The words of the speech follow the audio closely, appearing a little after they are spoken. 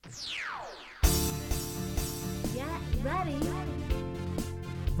ready.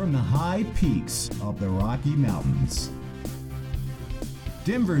 From the high peaks of the Rocky Mountains,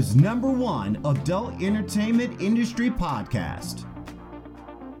 Denver's #1 adult entertainment industry podcast.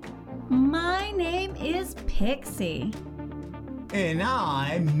 My name is Pixie. And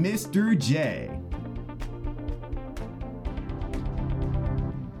I'm Mr. J.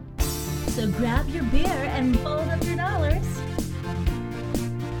 So grab your beer and fold up your dollars.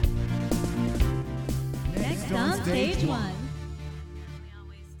 Next on Stage 1. We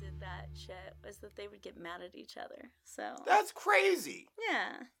always did that shit, was that they would get mad at each other. So That's crazy.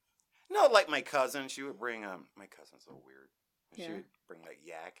 yeah. No, like my cousin, she would bring, my cousin's so weird. She Yeah. would bring like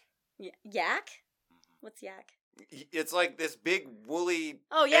yak. Yak? What's yak? It's like this big woolly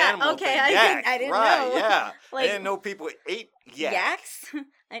Oh yeah, animal okay. thing. I Yak, didn't right, know. Yeah. Like, I didn't know people ate yak. Yaks?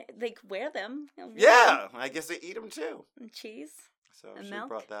 They wear them. Yeah, I guess they eat them too. And cheese. So And she milk?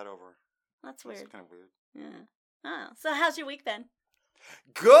 brought that over. That's That's weird. kind of weird. Yeah. Oh, so how's your week been?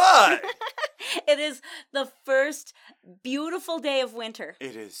 Good. It is the first beautiful day of winter.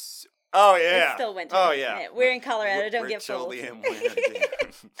 It is. Oh yeah. It's still winter. Oh yeah. We're in Colorado. Don't We're get fooled. totally in winter.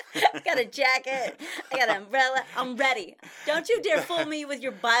 I got a jacket. I got an umbrella. I'm ready. Don't you dare fool me with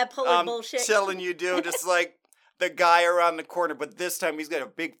your bipolar I'm bullshit. telling you, dude, just like the guy around the corner, but this time he's got a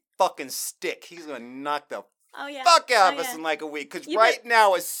big fucking stick. He's gonna knock the Oh yeah. fuck out Oh, of us yeah. in like a week. Because You right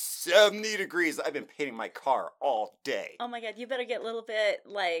now it's 70 degrees. I've been painting my car all day. Oh my god, you better get a little bit,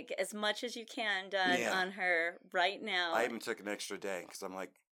 like, as much as you can done Yeah. on her right now. I even took an extra day because I'm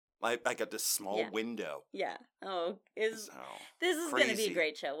like, I got this small Yeah. window. Yeah. Oh, this So, is going to be a crazy.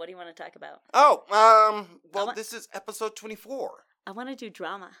 great show. What do you want to talk about? oh, well, want- this is episode 24. I want to do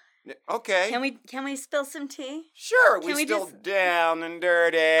drama. Okay. Can we spill some tea? Sure, can we we still just- down and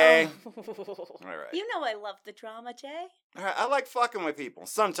dirty. Oh. All right. You know I love the drama, Jay. All right. I like fucking with people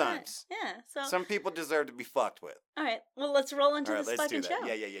sometimes. Yeah. So Some people deserve to be fucked with. all right. Well, let's roll into All right, this let's do fucking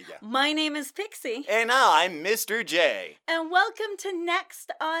that. show. Yeah. My name is Pixie, And I'm Mr. J, and welcome to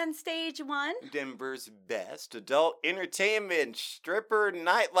Next on Stage 1. Denver's best adult entertainment stripper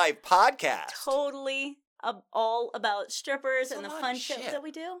nightlife podcast. Totally all about strippers It's a and the lot fun of shows shit. that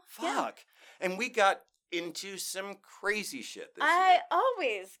we do. Fuck. Yeah. And we got into some crazy shit this I year.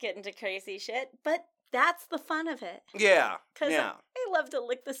 always get into crazy shit, but that's the fun of it. Yeah. Because Yeah. I love to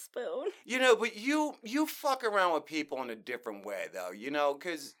lick the spoon. You know, but you fuck around with people in a different way, though. You know,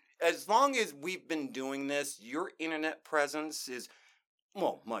 because as long as we've been doing this, your internet presence is,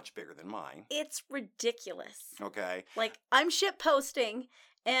 well, much bigger than mine. It's ridiculous. Okay. Like, I'm shit posting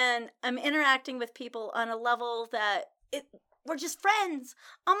and I'm interacting with people on a level that we're just friends.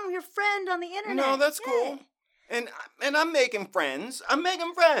 I'm your friend on the internet. No, that's cool. And I'm making friends. I'm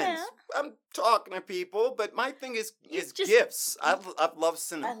making friends. Yeah. I'm talking to people, but my thing is just- gifts. I've loved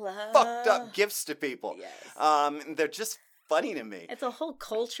sending I love fucked up gifts to people. Yes. They're just funny to me. It's a whole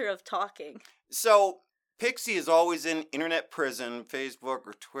culture of talking. So Pixie is always in internet prison. Facebook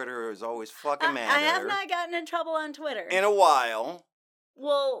or Twitter is always fucking mad I at have her. not gotten in trouble on Twitter. In a while.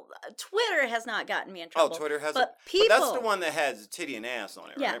 Well, Twitter has not gotten me in trouble. Oh, Twitter has but it. people, But that's the one that has titty and ass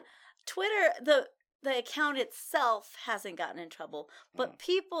on it, Yeah. right? Twitter, the account itself hasn't gotten in trouble, but Mm.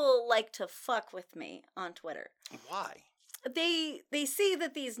 people like to fuck with me on Twitter. Why? They see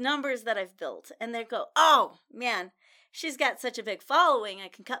that these numbers that I've built, and they go, "Oh man, she's got such a big following. I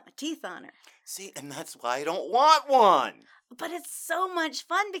can cut my teeth on her." See, and that's why I don't want one. But it's so much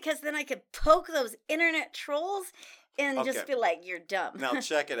fun because then I could poke those internet trolls and just Okay. be like, "You're dumb." Now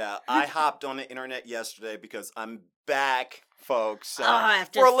check it out. I hopped on the internet yesterday because I'm back, folks.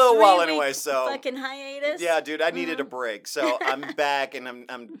 After for a little while 3 anyway. weeks So fucking hiatus. yeah, dude, I needed a Mhm. break. So I'm back and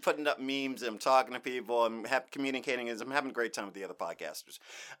I'm putting up memes and I'm talking to people. I'm communicating and I'm having a great time with the other podcasters.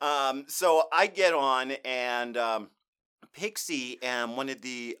 So I get on and Pixie and one of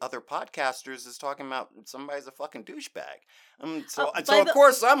the other podcasters is talking about somebody's a fucking douchebag. So by of the-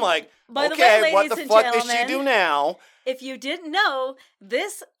 course I'm like, by the okay, way, what the ladies and fuck does she gentlemen, do now? If you didn't know,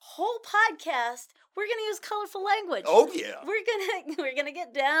 this whole podcast, we're gonna use colorful language. Oh yeah. We're gonna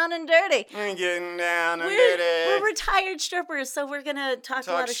get down and dirty. I'm getting down and We're dirty. retired strippers, so we're gonna talk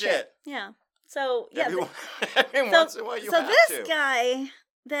a lot of shit. Yeah. So yeah. Every once in a while you have this to. guy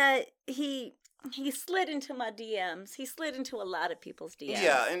that he slid into my DMs. He slid into a lot of people's DMs.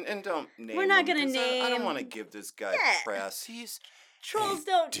 Yeah, and don't name We're not him, gonna 'cause I don't name- want to give this guy Yeah. press. He's Trolls a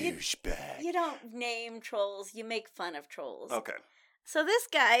don't. douchebag. You don't name trolls. You make fun of trolls. Okay. So this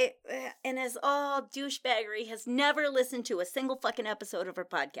guy, in his all douchebaggery, has never listened to a single fucking episode of our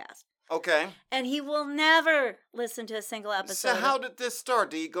podcast. Okay. And he will never listen to a single episode. So how did this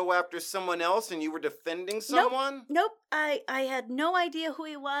start? Did you go after someone else and you were defending someone? Nope. I had no idea who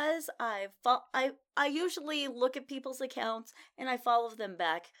he was. I usually look at people's accounts and I follow them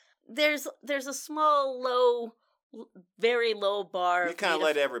back. There's a small, very low bar. You kind of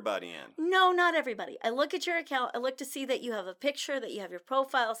let everybody in. No, not everybody. I look at your account. I look to see that you have a picture, that you have your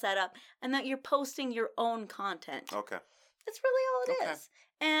profile set up, and that you're posting your own content. Okay. That's really all it is.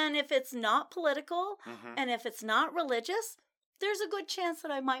 And if it's not political and if it's not religious, there's a good chance that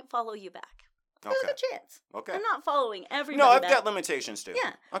I might follow you back. There's a good chance. Okay. I'm not following everybody No, I've back. got limitations too.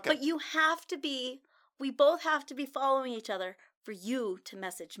 Yeah. Okay. But we both have to be following each other for you to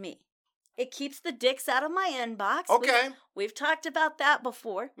message me. It keeps the dicks out of my inbox. Okay. We've talked about that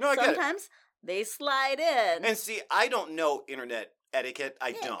before. No, I get it. Sometimes they slide in. And see, I don't know internet etiquette.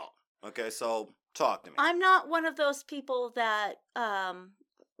 I don't. Okay, so talk to me. I'm not one of those people that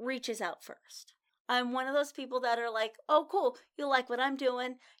reaches out first. I'm one of those people that are like, oh, cool, you like what I'm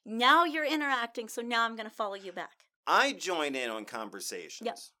doing. Now you're interacting, so now I'm going to follow you back. I join in on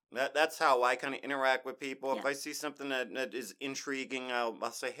conversations. Yep. That's how I kind of interact with people. Yeah. If I see something that is intriguing,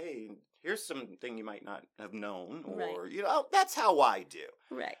 I'll say, hey, here's something you might not have known. Or, Right. That's how I do.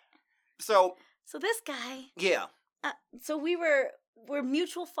 Right. So this guy, yeah. so we're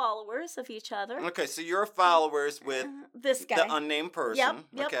mutual followers of each other. Okay, so you're followers with This guy. the unnamed person.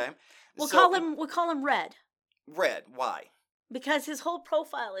 Yep. Okay. We'll So- call him Red. Red. Why? Because his whole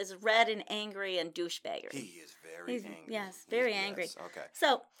profile is red and angry and douchebaggery. He is very angry. Yes, very angry. Yes, okay.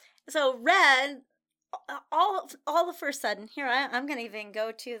 So Red, all of a sudden, here I'm going to even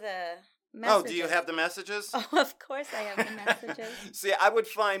go to the messages. Oh, do you have the messages? Oh, of course I have the messages. See, I would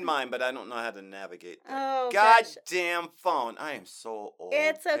find mine, but I don't know how to navigate that. Oh, gosh. Goddamn phone. I am so old.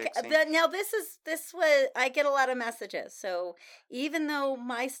 It's okay. Pixie. Now this was I get a lot of messages. So even though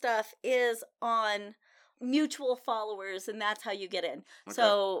my stuff is on mutual followers, and that's how you get in. Okay.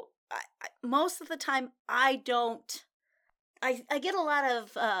 So I, most of the time I don't. I get a lot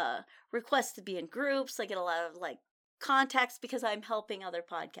of requests to be in groups. I get a lot of contacts because I'm helping other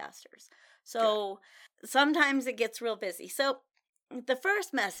podcasters. So sometimes it gets real busy. So the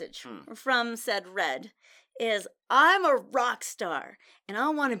first message from said Red is, I'm a rock star and I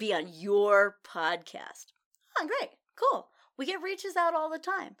want to be on your podcast. Oh, great. Cool. We get reaches out all the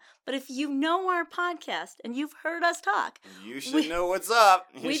time. But if you know our podcast and you've heard us talk, you should know what's up.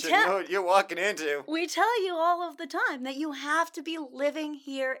 You we should tell- know what you're walking into. we tell you all of the time that you have to be living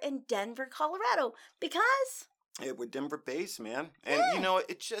here in Denver, Colorado, because Yeah, we're Denver based, man. And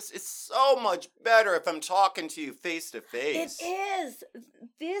it's so much better if I'm talking to you face to face. it is.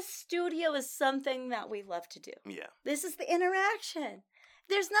 This studio is something that we love to do. Yeah. This is the interaction.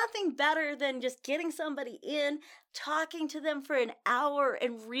 There's nothing better than just getting somebody in, talking to them for an hour,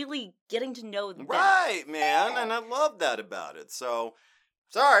 and really getting to know them. Right, man. Yeah. And I love that about it. So,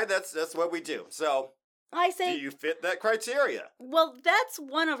 sorry, that's what we do. So, I say, do you fit that criteria? well, that's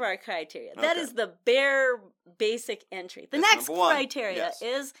one of our criteria. That Okay. is the bare basic entry. The That's next number one. criteria Yes.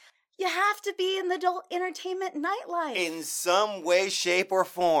 is you have to be in the adult entertainment nightlife. In some way, shape, or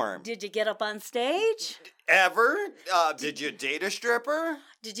form. Did you get up on stage? Ever? Did you date a stripper?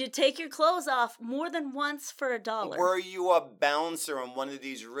 Did you take your clothes off more than once for $1? Were you a bouncer in one of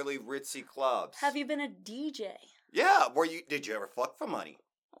these really ritzy clubs? Have you been a DJ? Yeah. Did you ever fuck for money?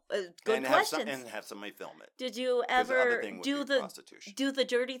 Good and questions. Have somebody film it. Did you 'Cause the other ever thing would do be prostitution. the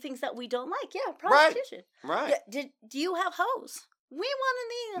dirty things that we don't like? Yeah, prostitution. Right. Do you have hoes? We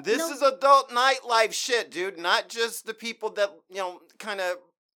want to This is adult nightlife shit, dude. Not just the people that, kind of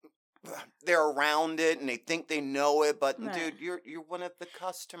they're around it and they think they know it, but Right. dude, you're one of the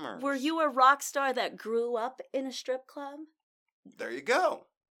customers. Were you a rock star that grew up in a strip club? There you go.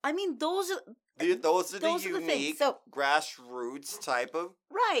 I mean, those are Those are the those are the things. unique So- grassroots type of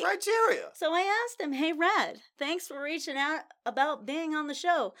right. criteria. So I asked him, "Hey, Red, thanks for reaching out about being on the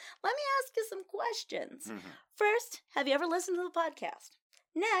show. Let me ask you some questions. Mhm. First, have you ever listened to the podcast?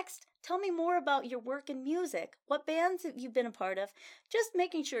 Next, tell me more about your work in music. What bands have you been a part of? Just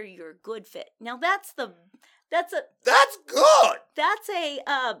making sure you're a good fit." Now that's a That's good.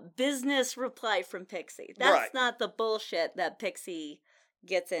 business reply from Pixie. That's Right. not the bullshit that Pixie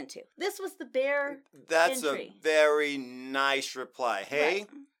gets into. This was the bare That's entry. a very nice reply. Hey, Right.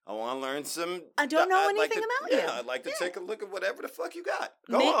 I want to learn some. I don't know I'd like anything to- about you. Yeah, I'd like to Yeah. take a look at whatever the fuck you got.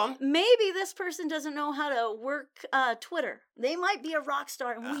 Go on. Maybe this person doesn't know how to work Twitter. They might be a rock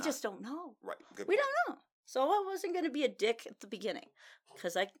star and we Uh-huh. just don't know. Right. Good We point. don't know. So I wasn't going to be a dick at the beginning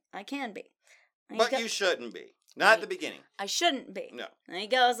because I can be. But you shouldn't be. Not at the beginning. I shouldn't be. No. And he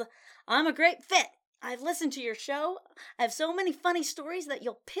goes, I'm a great fit. I've listened to your show. I have so many funny stories that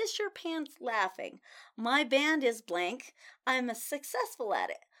you'll piss your pants laughing. My band is blank. I'm successful at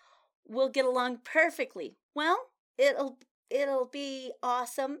it. We'll get along perfectly. Well, it'll be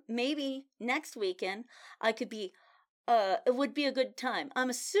awesome. Maybe next weekend I could be, it would be a good time.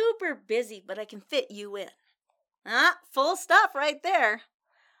 I'm super busy, but I can fit you in. Full stop right there.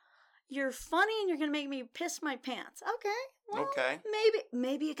 You're funny and you're going to make me piss my pants. Okay. Well, Okay.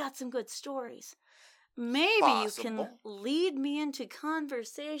 Maybe you got some good stories. Maybe Possible. you can lead me into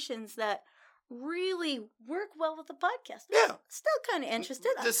conversations that really work well with the podcast. Yeah. Still kind of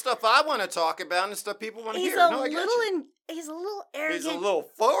interested. The stuff I want to talk about and the stuff people want to He's hear. a No, I got you. he's a little arrogant. He's a little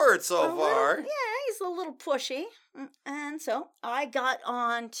forward so a far. little- yeah, he's a little pushy. And so I got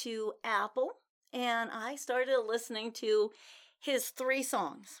on to Apple and I started listening to his 3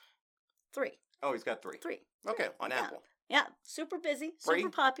 songs. 3. Oh, he's got 3. 3. Okay, on Yeah. Apple. Yeah, super busy, Free? super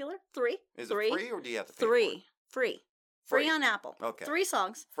popular. 3. Is 3. it free or do you have to pay for it? 3. Free. Free Free. on Apple. Okay. 3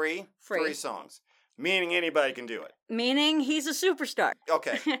 songs. Free? Free. 3 songs. Meaning anybody can do it. Meaning he's a superstar.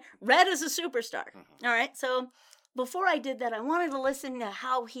 Okay. Red is a superstar. Mhm. All right. So before I did that, I wanted to listen to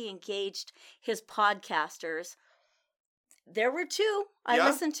how he engaged his podcasters. There were 2 I Yeah?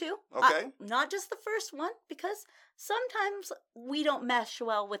 listened to. Okay. Not just the first one, because sometimes we don't mesh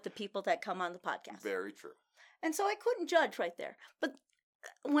well with the people that come on the podcast. Very true. And so I couldn't judge right there. But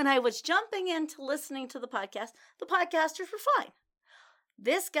when I was jumping into listening to the podcasters were fine.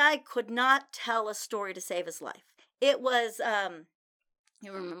 This guy could not tell a story to save his life. It was,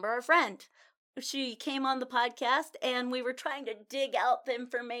 you remember our friend. She came on the podcast and we were trying to dig out the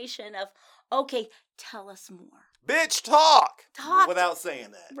information of, okay, tell us more. Bitch, talk! Talk. Without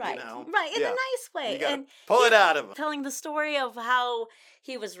saying that, Right. you know? Right, in Yeah. a nice way. You gotta And pull it he- out of him. telling the story of how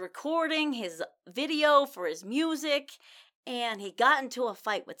he was recording his video for his music and he got into a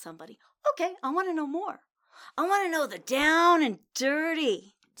fight with somebody. Okay, I want to know more. I want to know the down and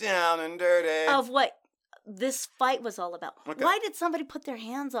dirty Down and dirty. of what this fight was all about. Okay. Why did somebody put their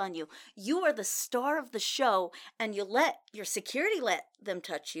hands on you? You are the star of the show and you let your security let them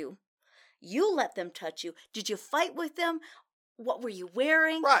touch you. You let them touch you. Did you fight with them? What were you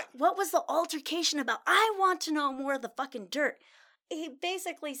wearing? Right. What was the altercation about? I want to know more of the fucking dirt. He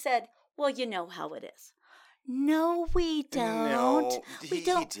basically said, well, you know how it is. No, we don't. No, we he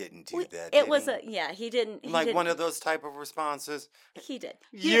don't. didn't do that. It did was he? he didn't. He Like didn't, one of those type of responses. He did.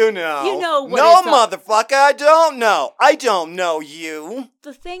 You know. You know what No, is up. motherfucker, I don't know. I don't know you.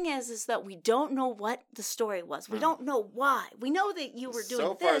 The thing is that we don't know what the story was. We don't know why. We know that you were doing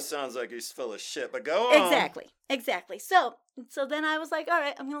So far, it this. sounds like he's full of shit, but go on. Exactly. So then I was like, all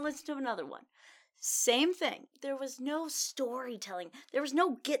right, I'm going to listen to another one. Same thing. There was no storytelling. There was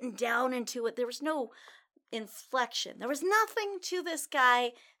no getting down into it. There was no inflection. There was nothing to this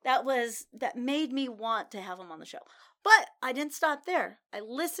guy that made me want to have him on the show. But I didn't stop there. I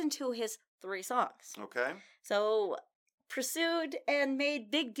listened to his 3 songs. Okay. So pursued and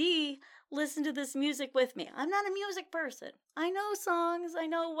made Big D listen to this music with me. I'm not a music person. I know songs. I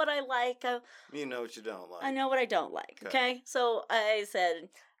know what I like. You know what you don't like. I know what I don't like. Okay. Okay. So I said,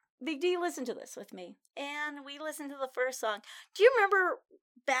 Big D, listen to this with me. And we listened to the first song. Do you remember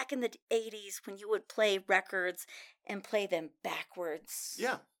back in the 80s when you would play records and play them backwards?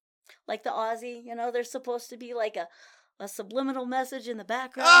 Yeah. Like the Aussie, there's supposed to be like a subliminal message in the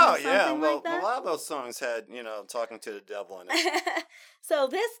background Oh, or something yeah. Well, like that. a lot of those songs had, talking to the devil in it. So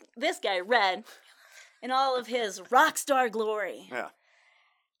this guy, Red, in all of his rock star glory, Yeah.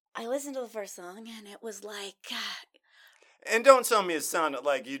 I listened to the first song and it was like And don't tell me it sounded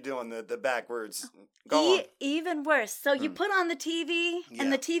like you doing the backwards. Go on. even worse. So you put on the TV Yeah.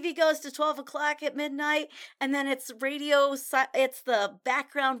 and the TV goes to 12 o'clock at midnight and then it's radio, it's the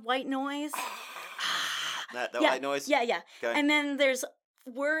background white noise. That yeah, white noise? Yeah. Okay. And then there's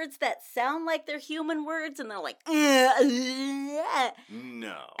words that sound like they're human words and they're like,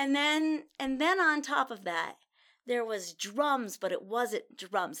 No. and then on top of that, there was drums, but it wasn't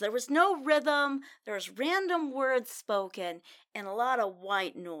drums. There was no rhythm. There was random words spoken and a lot of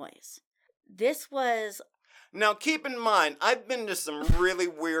white noise. This was Now, keep in mind, I've been to some really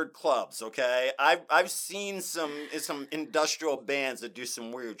weird clubs, okay? I've seen some industrial bands that do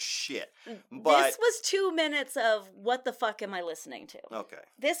some weird shit. But this was 2 minutes of what the fuck am I listening to? okay.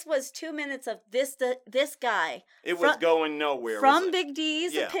 This was 2 minutes of this guy It was going nowhere. from was it? Big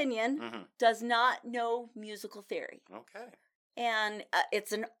D's Yeah. opinion Mhm. does not know musical theory. Okay. And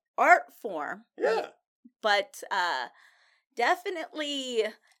it's an art form. Yeah. But definitely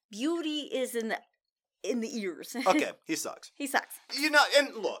beauty is in the ears. Okay, he sucks. He sucks.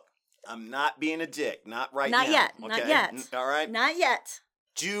 And look, I'm not being a dick. Not right Not now. yet. Okay? Not yet. All right? Not yet.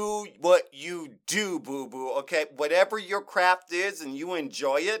 Do what you do, boo-boo, okay? Whatever your craft is and you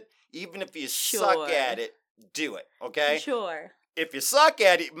enjoy it, even if you suck Sure. at it, do it, okay? Sure. If you suck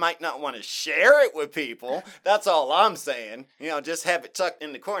at it, you might not want to share it with people. That's all I'm saying. Just have it tucked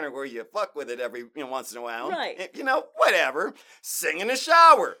in the corner where you fuck with it every once in a while. Right. Whatever. Sing in the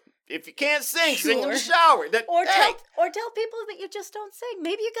shower. If you can't sing, sing in the Sure. shower. Or hey, tell people that you just don't sing.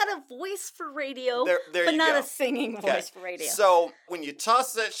 Maybe you got a voice for radio, there but you not go. a singing Okay. voice for radio. So when you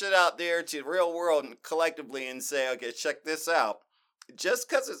toss that shit out there to the real world and collectively and say, okay, check this out. Just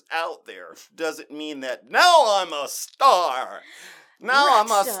because it's out there doesn't mean that now I'm a star. Now I'm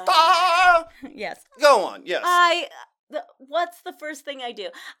a Rockstar. star. Yes. Go on, yes. What's the first thing I do?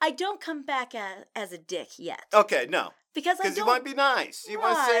 I don't come back as a dick yet. Okay, no. Because I Because don't. you want to be nice. You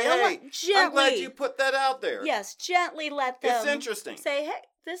want to say, Right, I hey, want I'm glad gently. you put that out there. Yes, gently let them It's interesting. say, hey,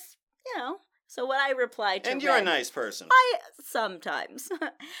 this, So what I replied to And you're a Red- nice person. sometimes.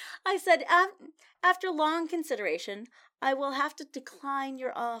 I said, after long consideration, I will have to decline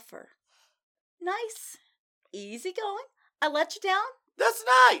your offer. Nice. Easy going. I let you down. That's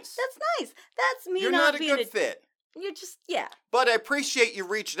nice. That's nice. That's me You're not not a being good fit. You're just, yeah. But I appreciate you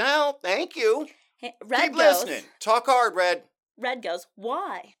reaching out. Thank you. Hey, Red Keep goes, listening. Talk hard, Red. Red goes,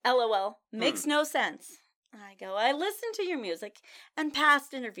 why? LOL. Makes no sense. I go, I listened to your music and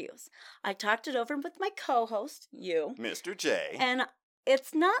past interviews. I talked it over with my co-host, you, Mr. J. and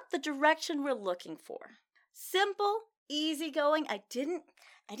it's not the direction we're looking for. Simple, easygoing. I didn't.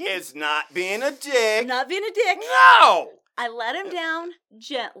 It's not being a dick. I'm not being a dick. No! I let him down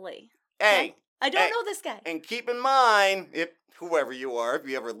gently. Hey. I don't hey, know this guy. And keep in mind, if whoever you are, if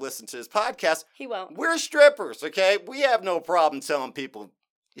you ever listen to this podcast, He won't. we're strippers, okay? We have no problem telling people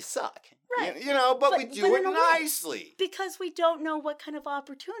you suck. Right. But we But do it in a way. nicely. Because we don't know what kind of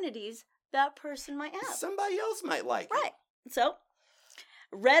opportunities that person might have. Somebody else might like it. Right. So,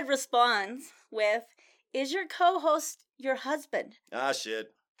 Red responds with, is your co-host your husband? Ah,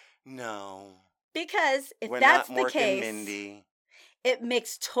 shit. No. Because if We're that's not the Mork case, and Mindy. it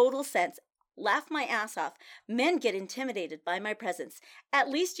makes total sense. Laugh my ass off. Men get intimidated by my presence. At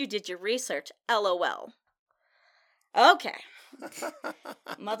least you did your research. LOL. Okay.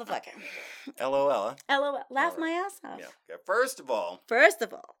 Motherfucker. LOL, huh? LOL. Laugh All right. my ass off. Yeah. Okay. First of all, First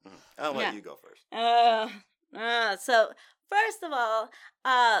of all. I'll let Yeah. you go first. So first of all,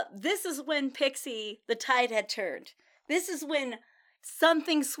 this is when Pixie, the tide had turned. This is when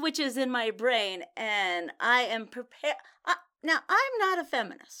something switches in my brain and I am prepared. Now, I'm not a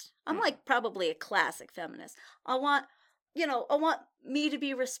feminist. I'm like probably a classic feminist. I want me to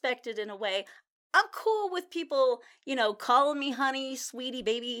be respected in a way. I'm cool with people, calling me honey, sweetie,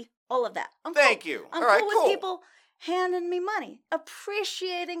 baby, all of that. Thank you. I'm All right, cool cool. with people handing me money,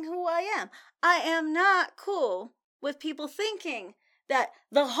 appreciating who I am. I am not cool with people thinking that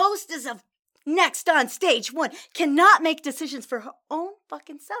the hostess of Next on Stage 1 cannot make decisions for her own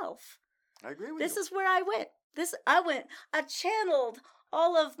fucking self. I agree with This you. is where I went. I channeled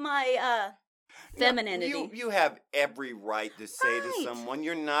all of my femininity. You have every right to say to Right. someone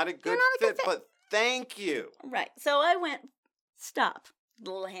you're not a good not a good fit, fit. but thank you. Right. So I went, stop.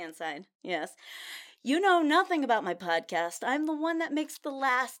 Little hand sign. Yes. You know nothing about my podcast. I'm the one that makes the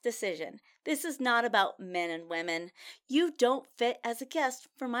last decision. This is not about men and women. You don't fit as a guest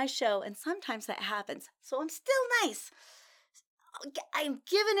for my show, and sometimes that happens. So I'm still nice. I'm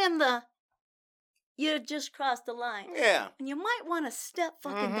giving him you just crossed the line. Yeah. And you might want to step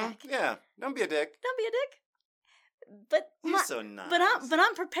fucking back. Yeah. Don't be a dick. Don't be a dick. But You're so nice. But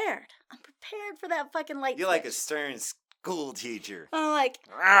I'm prepared. I'm prepared for that fucking light. You're like a switch. stern school teacher. I'm like,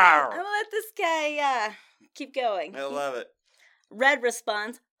 Rawr. I'll let this guy keep going. I love it. Red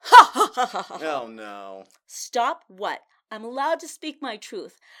responds, ha ha ha ha ha. Oh, no. Stop what? I'm allowed to speak my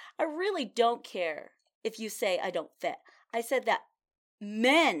truth. I really don't care if you say I don't fit. I said that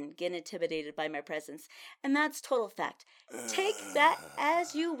men get intimidated by my presence, and that's total fact. Take that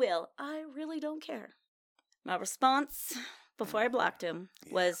as you will. I really don't care. My response, before I blocked him,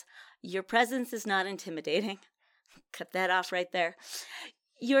 was, your presence is not intimidating. Cut that off right there.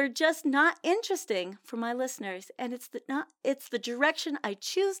 You're just not interesting for my listeners, and it's the direction I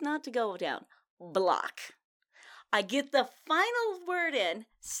choose not to go down. Block. I get the final word in.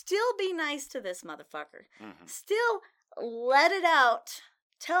 Still be nice to this motherfucker. Still let it out.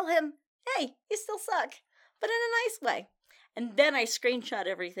 Tell him, hey, you still suck, but in a nice way. And then I screenshot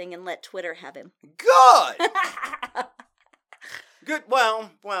everything and let Twitter have him. Good. Good.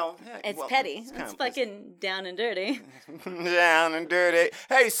 Well. It's petty. It's kind It's of fucking down and dirty. down and dirty.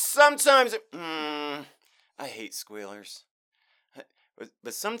 Hey, sometimes I hate squealers.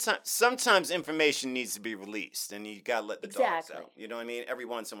 But sometimes information needs to be released, and you gotta let the dogs out. You know what I mean? Every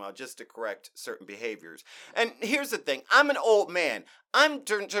once in a while, just to correct certain behaviors. And here's the thing: I'm an old man. I'm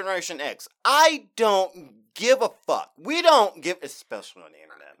Generation X. I don't give a fuck. We don't give, especially on the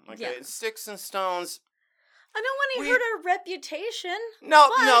internet. Okay, Yeah. Sticks and stones. I don't want to hurt our reputation. No,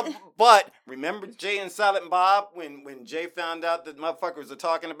 but remember Jay and Silent Bob when Jay found out that motherfuckers were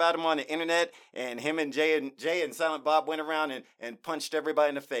talking about him on the internet, and him and Jay and Silent Bob went around and punched everybody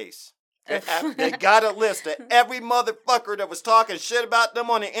in the face. They got a list of every motherfucker that was talking shit about them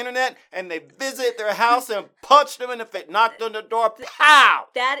on the internet, and they visited their house and punched them in the face, knocked on the door, pow!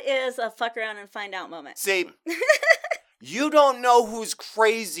 That is a fuck around and find out moment. See, you don't know who's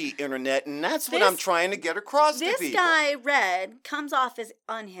crazy, internet, and that's what I'm trying to get across to people. This guy, Red, comes off as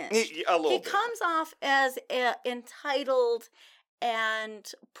unhinged. He comes off as entitled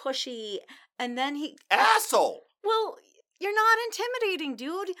and pushy, and then he... Asshole! Well, you're not intimidating,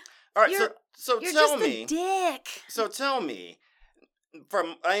 dude. All right, so you're tell just me... a dick. So tell me...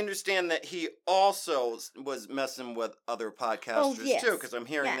 I understand that he also was messing with other podcasters too, because I'm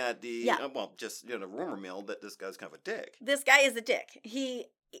hearing that the rumor mill that this guy's kind of a dick. This guy is a dick.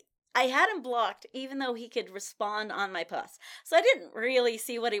 I had him blocked, even though he could respond on my posts. So I didn't really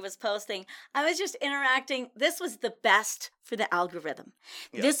see what he was posting. I was just interacting. This was the best for the algorithm.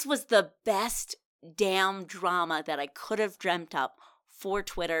 Yeah. This was the best damn drama that I could have dreamt up for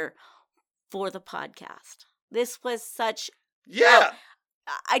Twitter, for the podcast. This was such... Yeah.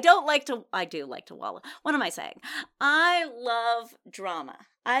 I do like to wallow. What am I saying? I love drama.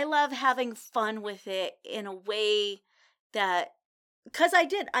 I love having fun with it in a way that, because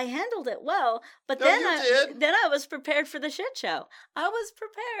I handled it well, but then I was prepared for the shit show. I was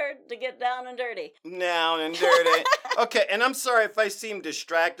prepared to get down and dirty. Down and dirty. Okay, and I'm sorry if I seem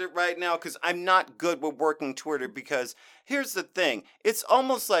distracted right now, because I'm not good with working Twitter, because here's the thing. It's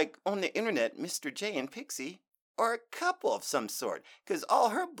almost like on the internet, Mr. J and Pixie or a couple of some sort, because all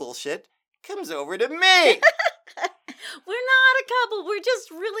her bullshit comes over to me. We're not a couple. We're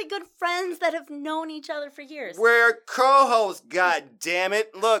just really good friends that have known each other for years. We're co-hosts,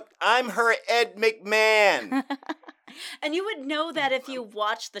 goddammit. Look, I'm her Ed McMahon. And you would know that if you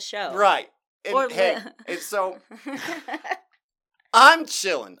watched the show. Right. And so I'm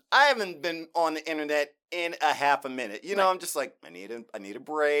chilling. I haven't been on the internet in a half a minute. You know, I'm just like, I need a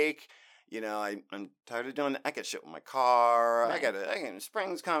break. You know, I'm tired of doing that. I got shit with my car. Right. I got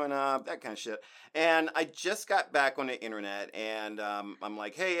spring's coming up, that kind of shit. And I just got back on the internet, and I'm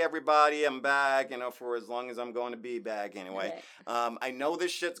like, hey, everybody, I'm back, you know, for as long as I'm going to be back anyway. Right. I know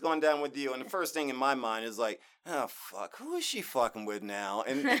this shit's going down with you, and the first thing in my mind is like, oh, fuck, who is she fucking with now?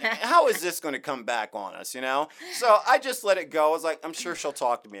 And how is this going to come back on us, you know? So I just let it go. I was like, I'm sure she'll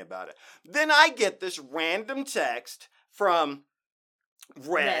talk to me about it. Then I get this random text from...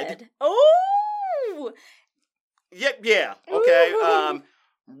 Red. Oh! Yeah. Okay.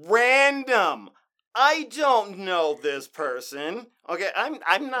 Random. I don't know this person. Okay, I'm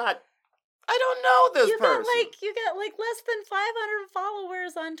not. I don't know this person. You got less than 500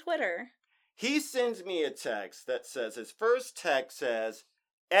 followers on Twitter. He sends me a text that says, his first text says,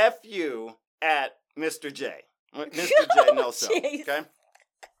 F you at Mr. J. Mr. J no so. Okay.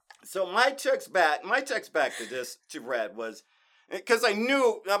 So my text back to Red was, because I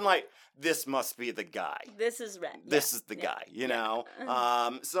knew, I'm like, this must be the guy. This is Red. This is the guy, you know?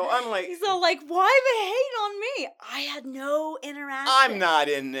 So I'm like... So, why the hate on me? I had no interaction. I'm not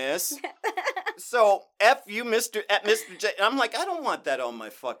in this. So, F you, Mr. J. I'm like, I don't want that on my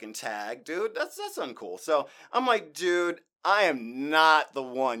fucking tag, dude. That's uncool. So, I'm like, dude, I am not the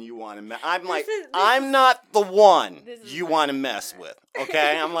one you want to mess. I'm not the one you want to mess with,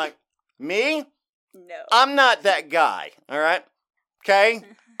 okay? I'm like, me? No. I'm not that guy, all right? Okay?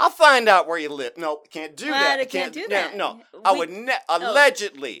 I'll find out where you live. No, can't do that. I can't do that. No, I would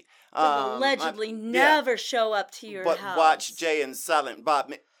allegedly. Allegedly never show up to your house. But watch Jay and Silent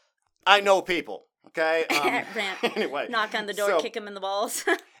Bob. I know people, okay? Anyway. Knock on the door, kick him in the balls.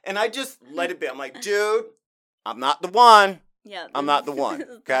 And I just let it be. I'm like, dude, I'm not the one. Yeah. I'm not the one,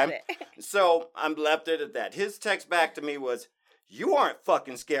 okay? So I'm left it at that. His text back to me was, you aren't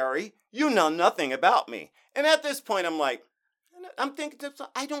fucking scary. You know nothing about me. And at this point, I'm thinking,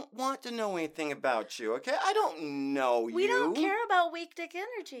 I don't want to know anything about you, okay? I don't know you. We don't care about weak dick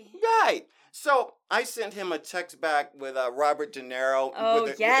energy. Right. So I sent him a text back with Robert De Niro. Oh,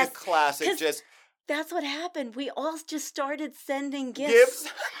 with yes. a classic. That's what happened. We all just started sending gifts.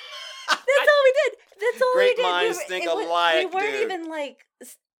 That's all we did. That's all we did. Great minds think alike,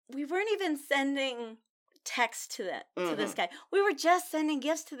 We weren't even sending text to this guy. We were just sending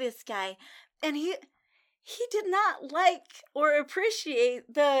gifts to this guy. And he did not like or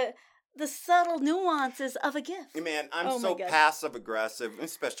appreciate the subtle nuances of a gift. Man, I'm Oh my so God. passive aggressive,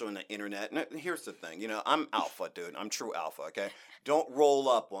 especially on the internet. And here's the thing, I'm alpha, dude. I'm true alpha, okay? Don't roll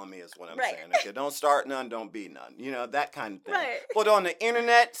up on me is what I'm Right. saying, okay? Don't start none, don't be none. That kind of thing. Right. But on the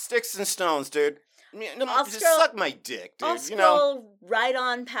internet, sticks and stones, dude. I'll Just scroll- suck my dick, dude. I'll scroll right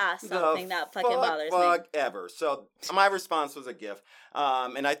on past something that fucking bothers fuck me. ever. So my response was a GIF,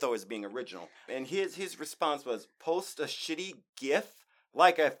 and I thought it was being original. And his response was, post a shitty GIF?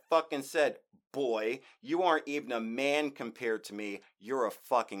 Like I fucking said, boy, you aren't even a man compared to me. You're a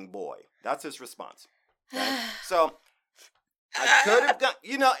fucking boy. That's his response. Okay? So I could have done,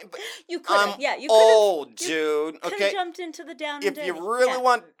 but You could have, I'm yeah, you could old, dude. have Okay, jumped into the down and if dirty. you really Yeah.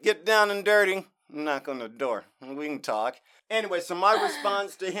 want to get down and dirty, knock on the door. We can talk. Anyway, so my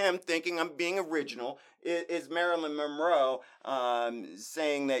response to him, thinking I'm being original, is Marilyn Monroe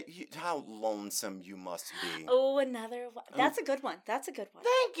saying that how lonesome you must be. Oh, another one. That's a good one. That's a good one.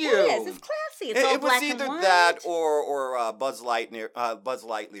 Thank you. It is. It's classy. It's all It was black either and white. that or Buzz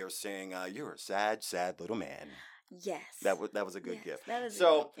Lightyear saying, "You're a sad, sad little man." Yes. That was a good Yes, gift. that is a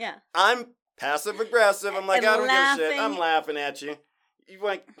So good- yeah. I'm passive aggressive. I'm like, And I don't give a shit. I'm laughing. laughing at you. You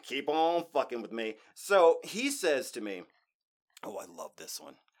want to keep on fucking with me. So he says to me, oh, I love this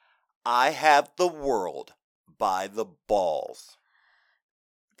one. I have the world by the balls.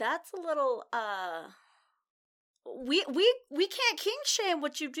 That's a little we can't kink shame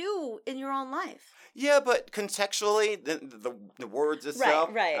what you do in your own life. Yeah, but contextually, the words itself,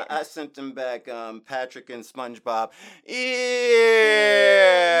 right. I sent them back, Patrick and SpongeBob. Yeah,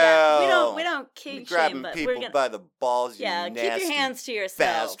 Yeah, we don't kink grabbing shame, but people we're gonna by the balls. You keep nasty your hands to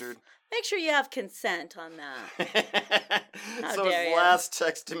yourself. bastard. Make sure you have consent on that. How So dare his ya. last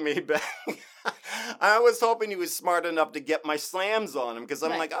text to me back, I was hoping he was smart enough to get my slams on him because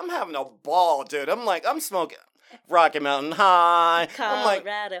I'm Right. like, I'm having a ball, dude. I'm smoking Rocky Mountain High. I'm like,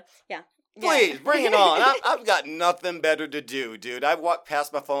 Colorado. Yeah. please, bring it on. I've got nothing better to do, dude. I walk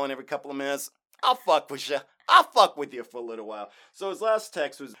past my phone every couple of minutes. I'll fuck with you. I'll fuck with you for a little while. So his last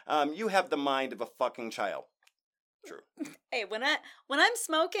text was, you have the mind of a fucking child. True. Hey, when I'm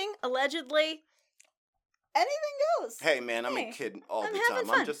smoking, allegedly, anything goes. Hey, man, I'm Hey, a kid all I'm the having time.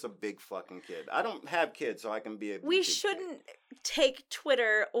 fun. I'm just a big fucking kid. I don't have kids, so I can be a We big kid. shouldn't take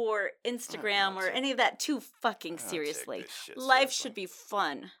Twitter or Instagram or take- any of that too fucking I don't take seriously. this shit Life seriously. should be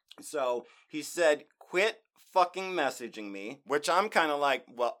fun. So he said, quit fucking messaging me, which I'm kind of like,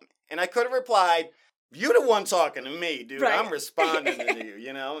 well, and I could have replied, you the one talking to me, dude. Right. I'm responding to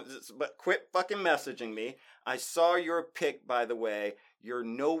you, but quit fucking messaging me. I saw your pic, by the way. You're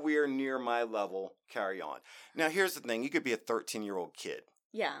nowhere near my level. Carry on. Now, here's the thing. You could be a 13-year-old kid.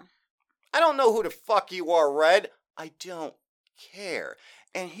 Yeah. I don't know who the fuck you are, Red. I don't care.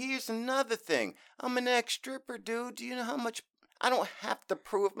 And here's another thing. I'm an ex-stripper, dude. Do you know how much... I don't have to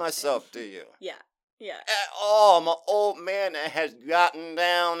prove myself to you. Yeah. Yeah. At all. I'm an old man that has gotten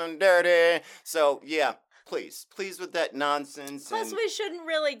down and dirty. So, yeah, please with that nonsense. Plus, and we shouldn't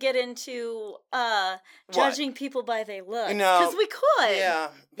really get into judging people by their looks. No. Because we could. Yeah,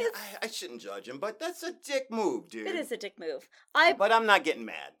 It's- I shouldn't judge him, but that's a dick move, dude. It is a dick move. But I'm not getting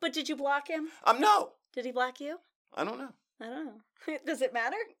mad. But did you block him? No. Did he block you? I don't know. I don't know. Does it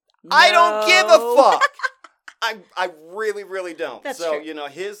matter? I don't give a No. fuck. I really, really don't. That's so, true.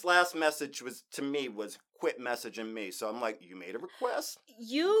 his last message was quit messaging me. So I'm like, you made a request?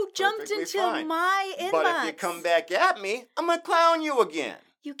 You jumped Perfectly into fine. my inbox. But if you come back at me, I'm going to clown you again.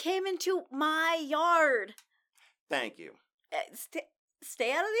 You came into my yard. Thank you.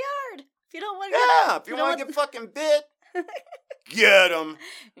 Stay out of the yard. If you don't want to Yeah, if you want to get fucking bit, get him.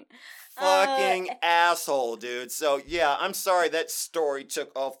 Fucking asshole, dude. So, yeah, I'm sorry that story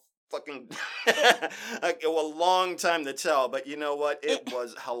took a fucking a long time to tell, but you know what? It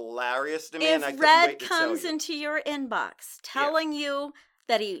was hilarious to me, and I If couldn't Red wait to tell comes you. into your inbox telling you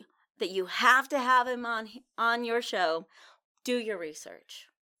that you have to have him on your show, do your research.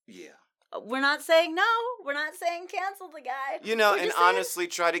 Yeah. We're not saying no. We're not saying cancel the guy. We're just and saying- honestly,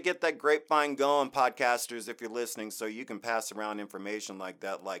 try to get that grapevine going, podcasters, if you're listening, so you can pass around information like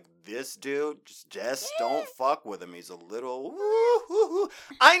that. Like this dude, just don't fuck with him. He's a little.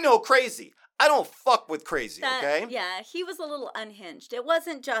 I know crazy. I don't fuck with crazy. Okay. Yeah, he was a little unhinged. It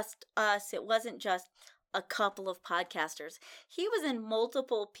wasn't just us. It wasn't just a couple of podcasters. He was in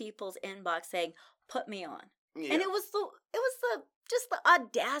multiple people's inbox saying, "Put me on," Yeah. and it was the just the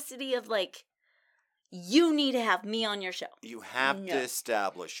audacity of like. you need to have me on your show. You have No. to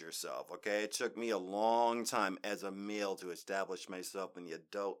establish yourself, okay? It took me a long time as a male to establish myself in the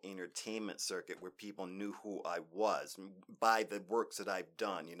adult entertainment circuit where people knew who I was by the works that I've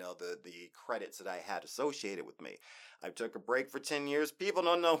done, the credits that I had associated with me. I took a break for 10 years. People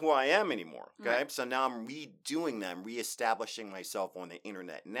don't know who I am anymore, okay? Right. So now I'm redoing that. I'm reestablishing myself on the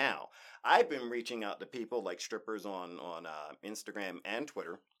internet now. I've been reaching out to people like strippers on Instagram and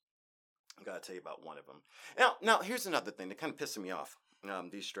Twitter. I gotta tell you about one of them. Now here's another thing that kind of pissing me off.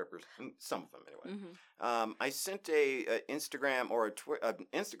 These strippers, some of them anyway. Mm-hmm. I sent a Instagram or an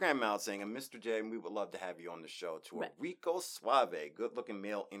Instagram out saying, "Mr. J, we would love to have you on the show." To Right. a Rico Suave, good-looking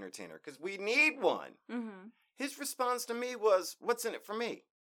male entertainer, because we need one. Mm-hmm. His response to me was, "What's in it for me?"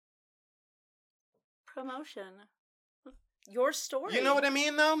 Promotion. Your story. You know what I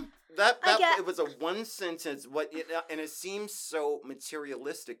mean, though? That I get- it was a one sentence. And it seems so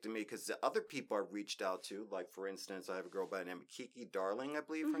materialistic to me because the other people I reached out to, like for instance, I have a girl by the name of Kiki Darling, I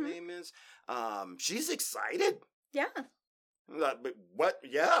believe her Mhm. name is. She's excited. Yeah. But what?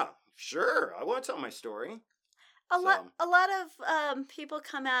 Yeah, sure. I want to tell my story. A lot of people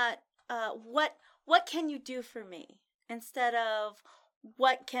come at what can you do for me instead of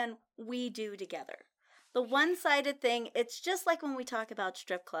what can we do together. The one-sided thing, it's just like when we talk about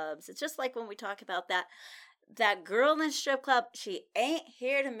strip clubs. It's just like when we talk about that girl in the strip club, she ain't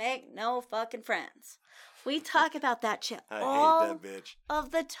here to make no fucking friends. We talk about that shit I all hate that bitch.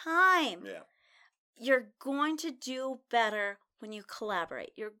 of the time. Yeah. You're going to do better when you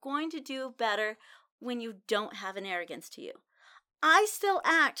collaborate. You're going to do better when you don't have an arrogance to you. I still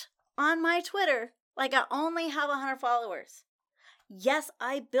act on my Twitter like I only have 100 followers. Yes,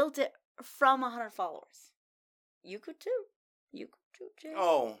 I built it from 100 followers. You could too. You could too, Jay.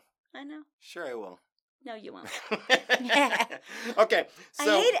 Oh, I know. sure I will. No, you won't. Okay,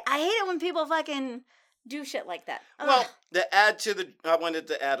 so I hate it when people fucking do shit like that. well, Ugh. I wanted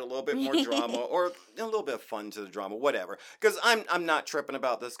to add a little bit more drama or a little bit of fun to the drama, whatever. Because I'm not tripping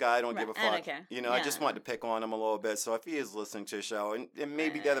about this guy. I don't give a Right, I fuck. don't care. I Yeah. just wanted to pick on him a little bit. So if he is listening to the show, and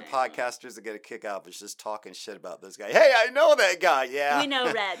maybe the other podcasters that get a kick out of it, just talking shit about this guy. Hey, I know that guy. Yeah, We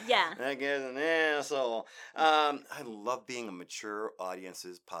know Red, yeah. That guy's an asshole. I love being a mature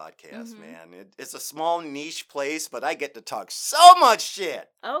audience's podcast, Mhm. man. It's a small niche place, but I get to talk so much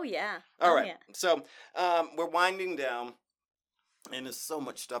shit. Oh, yeah. All Oh, right. yeah. So we're winding down, and there's so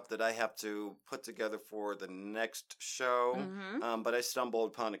much stuff that I have to put together for the next show. Mhm. But I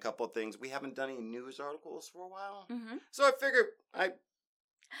stumbled upon a couple of things. We haven't done any news articles for a while, Mhm. so I figured I'd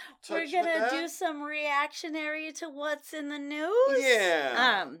We're touch gonna with that. do some reactionary to what's in the news.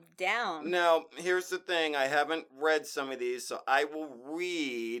 Yeah. Down. Now, here's the thing. I haven't read some of these, so I will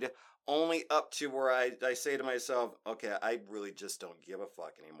read only up to where I say to myself, okay, I really just don't give a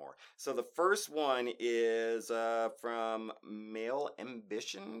fuck anymore. So the first one is from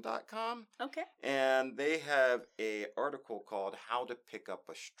maleambition.com, Okay. and they have a article called How to Pick Up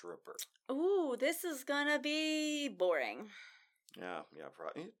a Stripper. Ooh, this is gonna be boring. Yeah,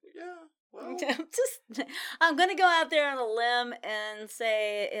 probably. Yeah, well. I'm gonna go out there on a limb and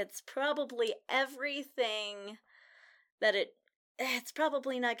say it's probably everything that it's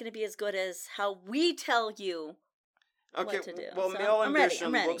probably not going to be as good as how we tell you Okay, what to do. well, So, Male I'm ready, Ambition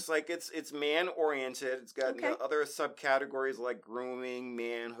I'm ready. looks like it's man-oriented. It's got Okay. other subcategories like grooming,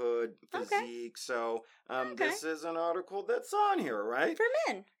 manhood, Okay. physique. So Okay. this is an article that's on here, right? For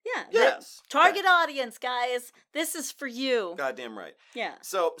men, yeah. Yes. Target audience, guys. This is for you. Goddamn right. Yeah.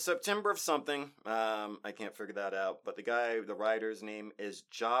 So September of something, I can't figure that out, but the writer's name is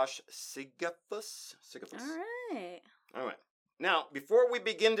Josh Sigafus. All right. All right. Now, before we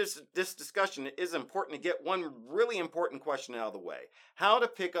begin this discussion, it is important to get one really important question out of the way. How to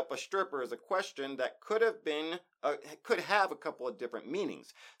pick up a stripper is a question that could have a couple of different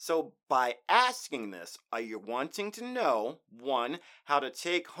meanings. So, by asking this, are you wanting to know, one, how to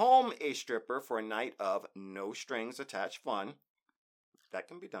take home a stripper for a night of no strings attached fun? That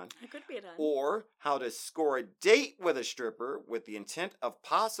can be done. It could be done. Or how to score a date with a stripper with the intent of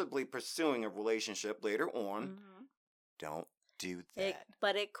possibly pursuing a relationship later on. Mhm. Don't do that.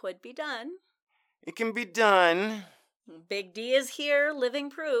 But it could be done. It can be done. Big D is here,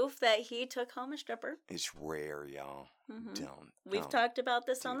 living proof that he took home a stripper. It's rare, y'all. Mhm. We've Don't talked about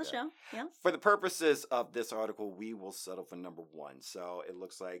this do on the that. show. Yeah. For the purposes of this article, we will settle for number one. So it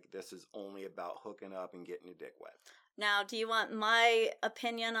looks like this is only about hooking up and getting your dick wet. Now, do you want my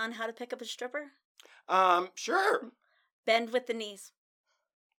opinion on how to pick up a stripper? Sure. Bend with the knees.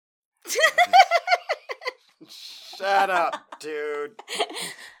 Shut up, dude.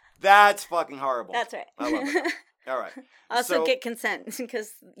 That's fucking horrible. That's right. I love it. All right. Also So- get consent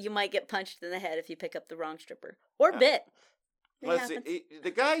because you might get punched in the head if you pick up the wrong stripper or bit. It Let's see. happens.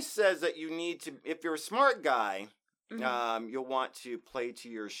 The guy says that you need to, if you're a smart guy, Mhm. you'll want to play to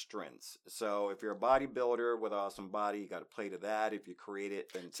your strengths. So if you're a bodybuilder with an awesome body, you got to play to that. If you create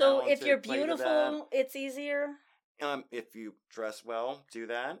it, then So talented, if you're play to that. beautiful, it's easier. If you dress well, do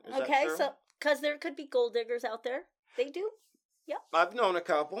that. Is Okay, that true? so because there could be gold diggers out there, they do. I've known a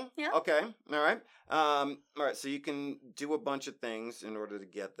couple. Yeah. Okay. All right. All right. So you can do a bunch of things in order to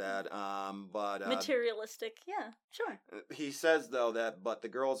get that. But Materialistic, yeah, sure. he says though but the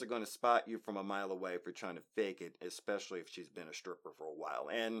girls are going to spot you from a mile away if you're trying to fake it, especially if she's been a stripper for a while.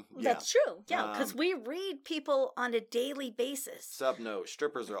 And yeah, That's true. Yeah, because Um, we read people on a daily basis. sub note: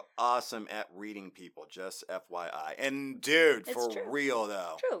 strippers are awesome at reading people. Just FYI. And dude, It's for true. real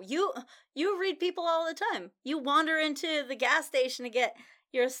though. True. You read people all the time. You wander into the gas station to get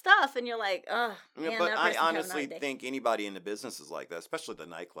your stuff, and you're like, oh, Yeah, man, but that I person's having a honestly hard day." think anybody in the business is like that, especially the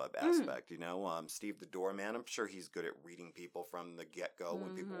nightclub Mm. aspect. You know, Steve the doorman. I'm sure he's good at reading people from the get go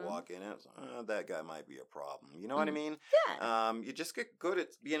when people Mhm. walk in. It's, that guy might be a problem. You know what I Mhm. mean? Yeah. You just get good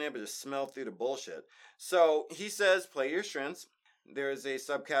at being able to smell through the bullshit. So he says, play your strengths. There's a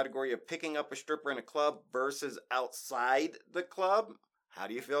subcategory of picking up a stripper in a club versus outside the club. How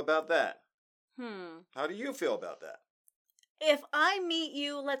do you feel about that? How do you feel about that? If I meet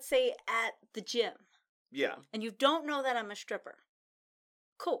you, let's say at the gym, Yeah. and you don't know that I'm a stripper,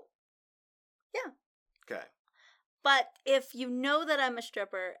 cool. Okay. But if you know that I'm a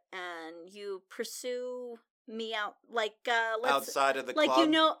stripper and you pursue me out, like Outside of the like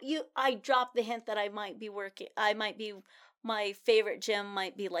club. I dropped the hint that I might be my favorite gym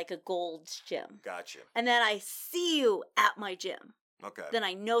might be like a Gold's gym, Gotcha. and then I see you at my gym, Okay. then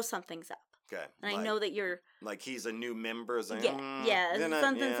I know something's up, Okay. and I know that you're Like he's a new member. It's like, yeah, then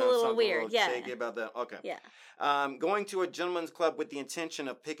something's a little weird, yeah. shaky about that. Okay. yeah. Going to a gentleman's club with the intention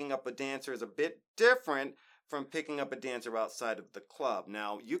of picking up a dancer is a bit different from picking up a dancer outside of the club.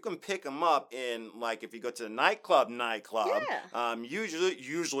 Now, you can pick them up in, like, if you go to the nightclub, Yeah.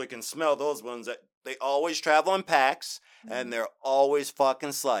 usually can smell those ones that they always travel in packs, Mm-hmm. and they're always fucking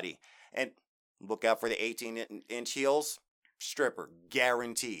slutty. And look out for the 18-inch heels. Stripper,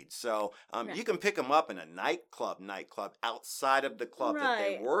 guaranteed. So Right. you can pick them up in a nightclub outside of the club that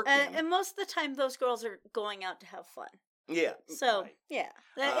they work in. and most of the time those girls are going out to have fun. Yeah. So right. yeah,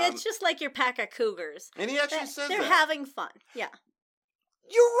 Um, it's just like your pack of cougars. And he actually says They're that. having fun. Yeah.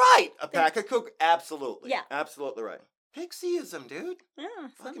 You're right. A pack of cook. Absolutely. Yeah. Absolutely right. Pixieism, dude. Yeah.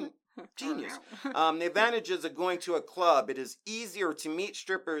 Fucking something- genius. The advantages of going to a club: it is easier to meet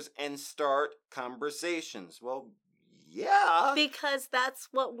strippers and start conversations. Well, yeah. Because that's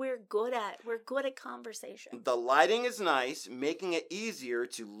what we're good at. We're good at conversation. The lighting is nice, making it easier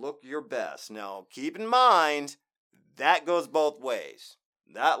to look your best. Now, keep in mind, that goes both ways.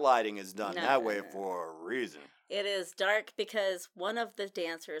 That lighting is done No, that no, way no. for a reason. It is dark because one of the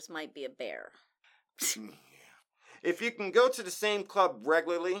dancers might be a bear. If you can go to the same club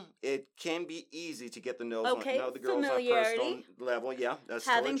regularly, it can be easy to get to know Okay, the girls on a familiarity. personal level. Yeah, that's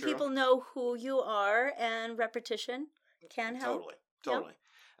Having totally true. people know who you are and repetition can help. Totally.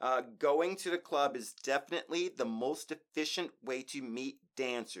 Going to the club is definitely the most efficient way to meet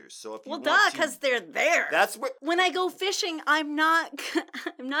dancers. So if you Well, want duh, to- because they're there. that's what. When I go fishing, I'm not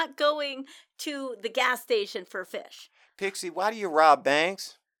I'm not going to the gas station for fish. Pixie, why do you rob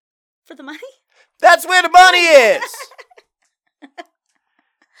banks? For the money? That's where the money is.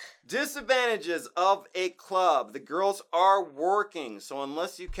 Disadvantages of a club. The girls are working, so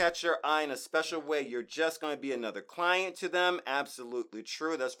unless you catch their eye in a special way, you're just going to be another client to them. Absolutely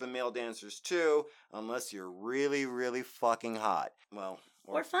true. That's for male dancers too, unless you're really, really fucking hot. Well,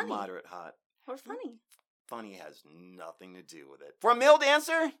 Or funny. moderate hot. Or funny. Funny has nothing to do with it. For a male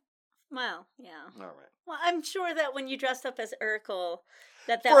dancer? Well, yeah. All right. Well, I'm sure that when you dressed up as Urkel,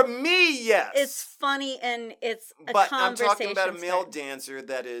 that For me, yes. it's funny and it's a But I'm conversation. talking about a male starter. dancer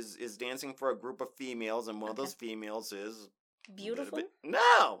that is dancing for a group of females, and one of Okay. those females is Beautiful.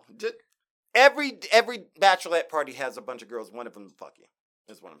 No, every bachelorette party has a bunch of girls. One of them fuck you.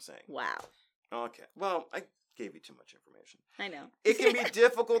 Is what I'm saying. Wow. Okay. Well, I gave you too much information. I know. It can be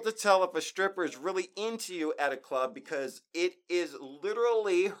difficult to tell if a stripper is really into you at a club because it is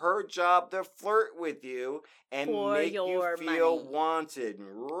literally her job to flirt with you and For make you your feel money. wanted.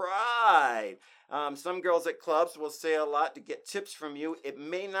 Right. Some girls at clubs will say a lot to get tips from you. It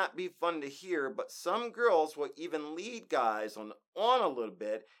may not be fun to hear, but some girls will even lead guys on a little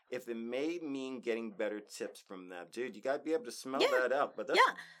bit if it may mean getting better tips from them. Dude, you got to be able to smell Yeah. that out. But that's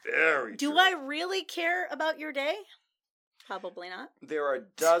Yeah. very Do true. I really care about your day? Probably not. There are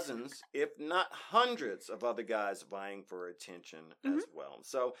dozens, if not hundreds, of other guys vying for attention as well.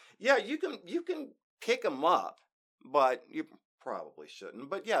 So yeah, you can pick them up, but you probably shouldn't.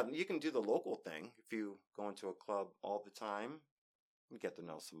 But yeah, you can do the local thing if you go into a club all the time. You get to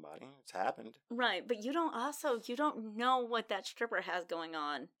know somebody. It's happened. Right, but you don't know what that stripper has going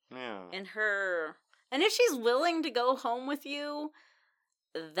on Yeah. in her. And if she's willing to go home with you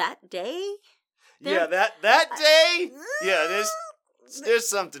that day, Yeah, that day. Yeah, there's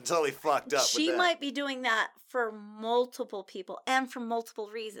something totally fucked up. she with that. might be doing that for multiple people and for multiple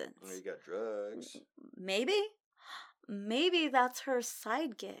reasons. Well, you got drugs. Maybe that's her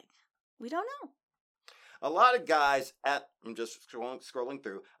side gig. We don't know. A lot of guys I'm just scrolling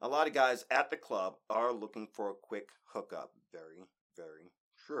through, a lot of guys at the club are looking for a quick hookup. Very, very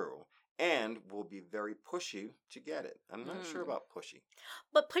true. And will be very pushy to get it. I'm not sure about pushy.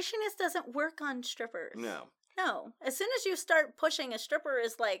 But pushiness doesn't work on strippers. No. No. As soon as you start pushing, a stripper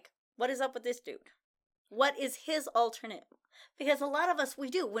is like, what is up with this dude? What is his alternate? Because a lot of us, we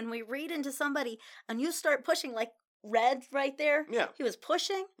do. When we read into somebody and you start pushing, like Red right there. Yeah. He was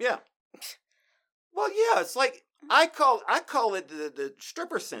pushing. Yeah. Well, yeah, it's like, I call it the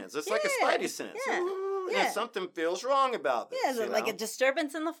stripper sense. It's like a spidey sense. Yeah. Ooh, Yeah. something feels wrong about this. Yeah, you like know? a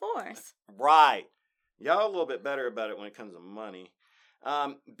disturbance in the force. Right. Y'all a little bit better about it when it comes to money.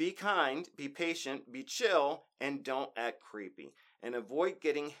 Be kind, be patient, be chill, and don't act creepy. And avoid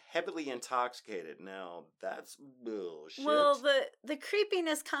getting heavily intoxicated. Now, that's bullshit. Well, the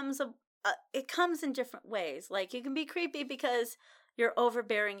creepiness comes it comes in different ways. Like, you can be creepy because you're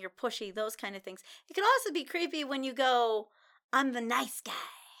overbearing, you're pushy, those kind of things. It can also be creepy when you go, I'm the nice guy.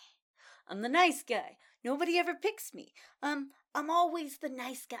 I'm the nice guy. Nobody ever picks me. I'm always the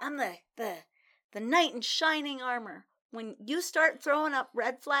nice guy. I'm the knight in shining armor. When you start throwing up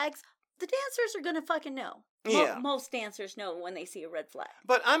red flags, the dancers are gonna fucking know. Yeah. Most dancers know when they see a red flag.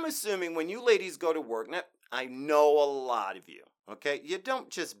 But I'm assuming when you ladies go to work, now, I know a lot of you, okay? You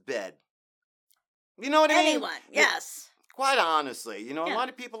don't just bed. You know what I mean? Anyone, yes. Quite honestly, a Yeah. lot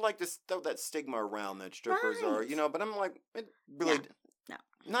of people like to throw that stigma around that strippers are, Right. but I'm like, it really, No.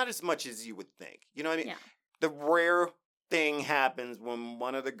 not as much as you would think. You know what I mean? Yeah. The rare thing happens when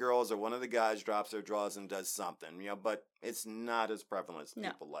one of the girls or one of the guys drops their drawers and does something, but it's not as prevalent as No.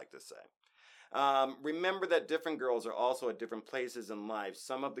 people like to say. Remember that different girls are also at different places in life.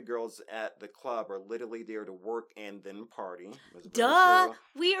 Some of the girls at the club are literally there to work and then party. That's very Duh! true.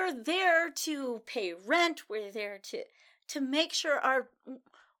 We are there to pay rent. We're there to make sure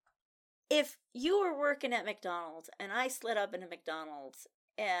if you were working at McDonald's and I slid up into McDonald's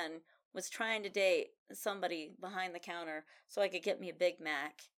and was trying to date somebody behind the counter so I could get me a Big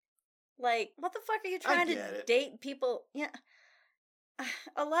Mac, like, what the fuck are you trying get to it. date people? Yeah.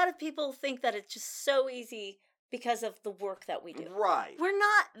 A lot of people think that it's just so easy because of the work that we do. Right. We're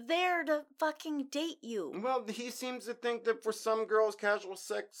not there to fucking date you. Well, he seems to think that for some girls, casual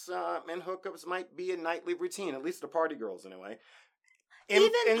sex and hookups might be a nightly routine, at least the party girls anyway. In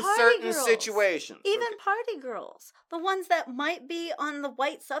Even party certain girls. situations. Even okay? party girls, the ones that might be on the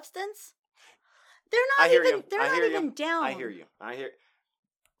white substance, they're I not hear even you. they're I not hear even you. down. I hear you.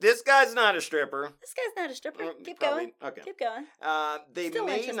 This guy's not a stripper. This guy's not a stripper. Keep Probably- going. Okay. Keep going. They Still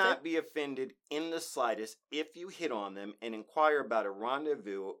may interested. not be offended in the slightest if you hit on them and inquire about a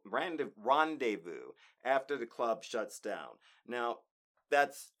rendezvous after the club shuts down. Now,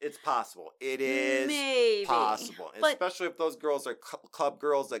 it's possible. It is Maybe. possible, But- especially if those girls are club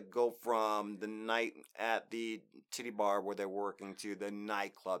girls that go from the night at the titty bar where they're working to the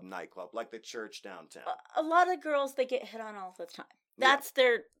nightclub, like the church downtown. A lot of girls, they get hit on all the time. Yeah.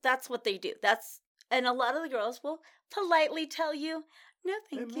 That's what they do. And a lot of the girls will politely tell you, no,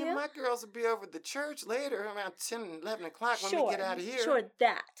 thank Hey, man, you. my girls will be over at the church later around 10, 11 o'clock when we get out of here. Sure,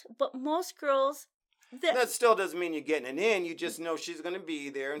 that. But most girls, That still doesn't mean you're getting it in. You just know she's going to be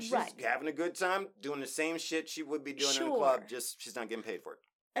there and she's Right. having a good time doing the same shit she would be doing in the club, Sure. just she's not getting paid for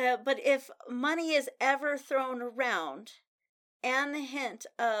it. But if money is ever thrown around and the hint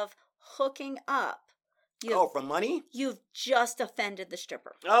of hooking up, For money? you've just offended the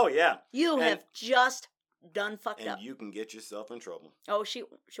stripper. Oh, yeah. You And- have just done fucked And up. you can get yourself in trouble. Oh, she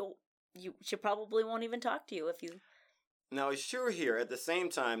probably won't even talk to you if you. Now, it's sure here, at the same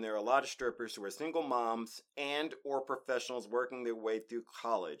time, there are a lot of strippers who are single moms and or professionals working their way through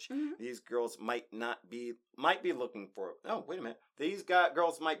college. Mhm. These girls might be looking for, wait a minute. These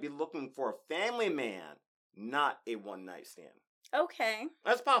girls might be looking for a family man, not a one-night stand. Okay,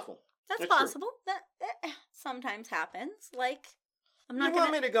 That's possible. that's That's true. possible. That sometimes happens. Like, I'm You not want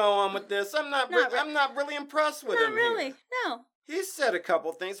gonna. me to go on with this? I'm not Not really impressed with Not him really. here. No. He said a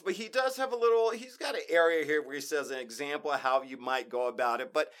couple things, but he does have he's got an area here where he says an example of how you might go about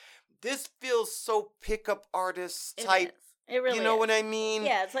it. But this feels so pickup artist type. It really you know is. what I mean?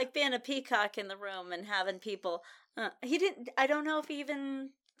 Yeah, it's like being a peacock in the room and having people. He didn't. I don't know if he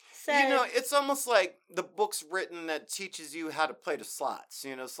even said. You know, it's almost like the book's written that teaches you how to play the slots.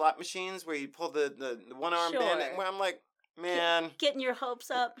 You know, slot machines where you pull the one arm band. Sure. Where I'm like, man, Getting your hopes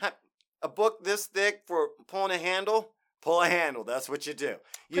up. a book this thick for pulling a handle. Pull a handle. That's what you do.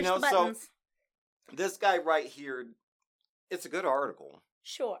 You Push know, the buttons. so this guy right here, it's a good article.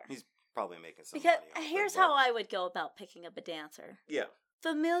 Sure. He's probably making some Because money off here's it, how I would go about picking up a dancer. Yeah.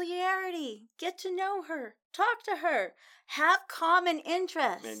 Familiarity. Get to know her. Talk to her. Have common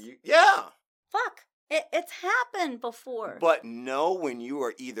interests. And Fuck. It's happened before. But know when you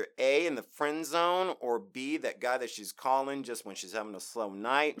are either A, in the friend zone, or B, that guy that she's calling just when she's having a slow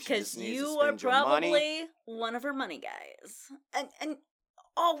night. Because you you are probably one of her money guys. And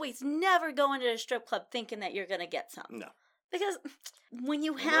always never go into a strip club thinking that you're going to get something. No. Because when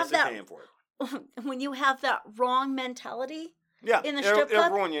you Unless have they're that paying for it. when you have that wrong mentality, Yeah, in the strip club,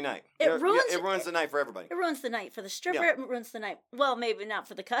 it'll ruin your night. it It ruins the night for everybody. it ruins the night for the stripper. Yeah. It ruins the night. Well, maybe not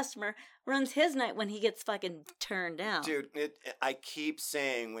for the customer. Ruins his night when he gets fucking turned down. Dude, I keep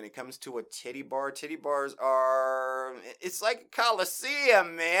saying when it comes to a titty bars are, it's like a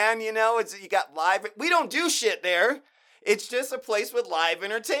coliseum, man. You know, you got live. We don't do shit there. It's just a place with live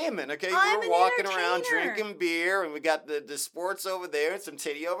entertainment, okay? I'm We're an walking around entertainer. drinking beer, and we got the sports over there and some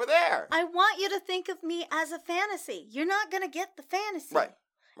titty over there. I want you to think of me as a fantasy. You're not gonna get the fantasy. Right.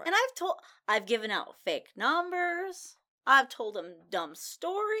 And I've given out fake numbers. I've told them dumb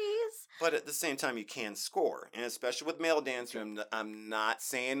stories. But at the same time, you can score, and especially with male dancers, I'm not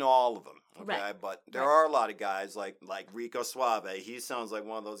saying all of them, okay? Right. But there are a lot of guys like Rico Suave. He sounds like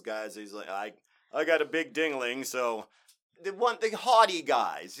one of those guys. He's like, I got a big dingling, so the haughty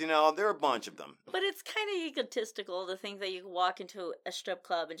guys, you know, there are a bunch of them. But it's kind of egotistical to think that you can walk into a strip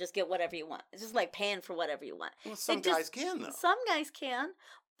club and just get whatever you want. It's just like paying for whatever you want. Well, some guys can though, Some guys can,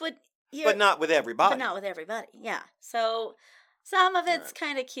 but not with everybody. But not with everybody. Yeah. So some of it's Right.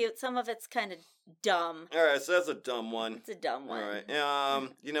 kind of cute. Some of it's kind of dumb. All right, so that's a dumb one. It's a dumb one. All right,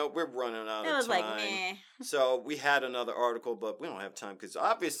 you know, we're running out of time. It was like meh. So we had another article, but we don't have time because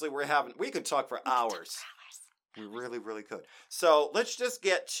obviously we could talk for hours. We really, really could. So let's just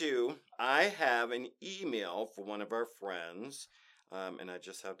get to, I have an email for one of our friends, and I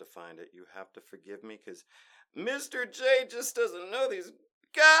just have to find it. You have to forgive me because Mr. J just doesn't know these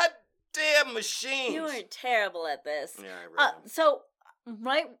goddamn machines. You are terrible at this. Yeah, I really am. So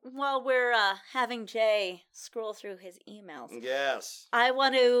right while we're having Jay scroll through his emails, Yes. I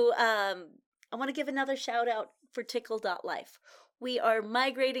want to give another shout out for Tickle.life. We are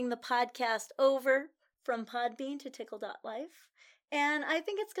migrating the podcast over from Podbean to Tickle.life, and I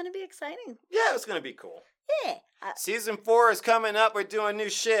think it's going to be exciting. Yeah, it's going to be cool. Yeah. Season 4 is coming up. We're doing new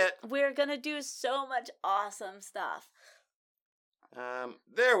shit. We're going to do so much awesome stuff.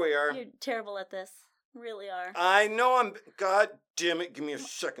 There we are. You're terrible at this. Really are. I know I'm. God damn it. Give me a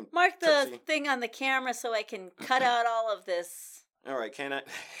second. Mark the Tootsie. thing on the camera so I can cut out all of this. All right, can I?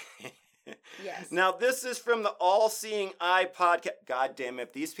 Yes. Now, this is from the All Seeing Eye podcast. God damn it.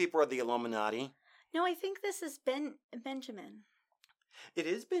 If these people are the Illuminati. No, I think this is Benjamin. It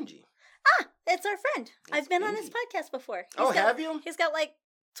is Benji. It's our friend. It's I've been on his Benji. podcast before. Have you? He's got like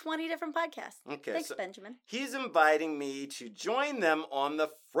 20 different podcasts. Okay. Thanks, so Benjamin. he's inviting me to join them on the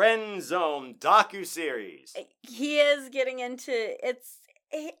Friend Zone docuseries. He is getting into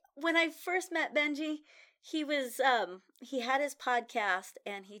when I first met Benji, he was he had his podcast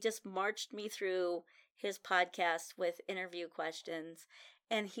and he just marched me through his podcast with interview questions,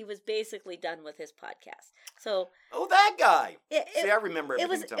 and he was basically done with his podcast. So Oh, that guy. See, I remember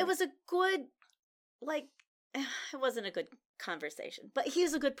everything. it was a good, like, it wasn't a good conversation, but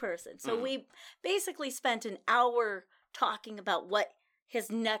he's a good person. So we basically spent an hour talking about what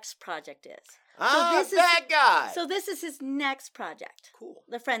his next project is. That guy. So this is his next project. Cool.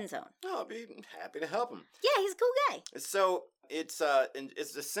 The Friend Zone. Oh, I'll be happy to help him. Yeah, he's a cool guy. So it's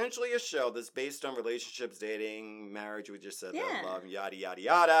essentially a show that's based on relationships, dating, marriage. We just said Yeah. love, yada yada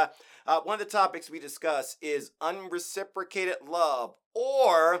yada. One of the topics we discuss is unreciprocated love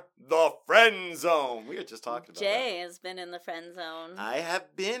or the friend zone. We were just talking about Jay has been in the Friend Zone. that. I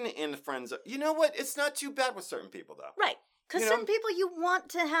have been in the friend zone. You know what? It's not too bad with certain people though. Right. Because You know- certain people you want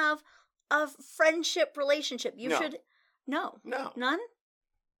to have a friendship relationship. You No. should. No. No. None?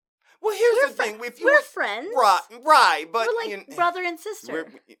 Well, here's We're the thing. If you We're friends. right, but We're like brother and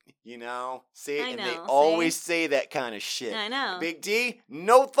sister. you know, see, I and know, they see? always say that kind of shit. I know. Big D,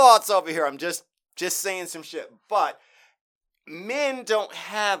 no thoughts over here. I'm just saying some shit. But men don't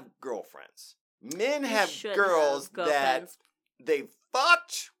have girlfriends. Men You have should girls have that girlfriends. they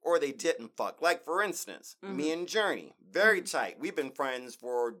fucked or they didn't fuck. Like, for instance, me and Journey, very tight. We've been friends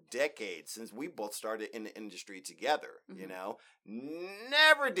for decades since we both started in the industry together, you know?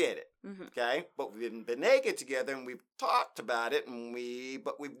 Never did it, okay? But we've been naked together and we've talked about it,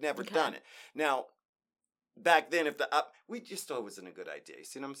 but we've never done it. Now, back then, we just thought it wasn't a good idea. You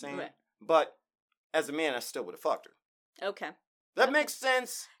see what I'm saying? Right. But as a man, I still would have fucked her. Okay. That makes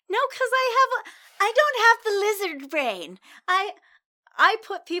sense. No, because I don't have the lizard brain. I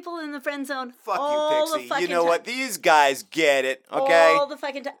put people in the friend zone Fuck all you, the Pixie. fucking You know time. what? These guys get it, okay? All the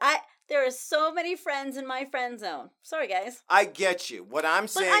fucking time. There are so many friends in my friend zone. Sorry, guys. I get you. What I'm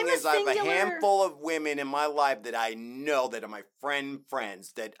saying I'm a is I have a singular- handful of women in my life that I know that are my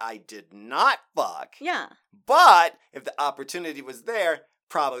friends that I did not fuck. Yeah. But if the opportunity was there,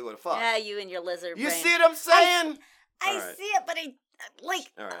 probably would have fucked. Yeah, you and your lizard You brain. see what I'm saying? I All right. see it, but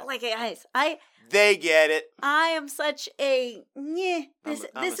All right. guys, They get it. I am such a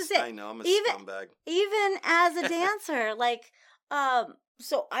this is it. I know, I'm a Even- scumbag. Even as a dancer,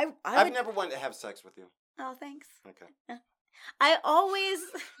 so I I've would, never wanted to have sex with you. oh, thanks. Okay. I always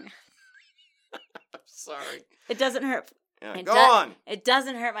I'm sorry. it doesn't hurt. Yeah, It go do- on. It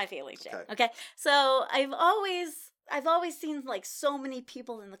doesn't hurt my feelings, Jay. Okay. Okay. So I've always seen like so many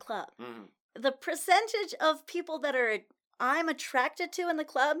people in the club. Mhm. The percentage of people that I'm attracted to in the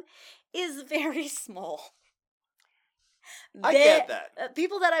club is very small. I get that.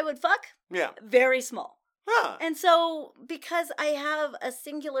 People that I would fuck, Yeah. very small. Huh. And so, because I have a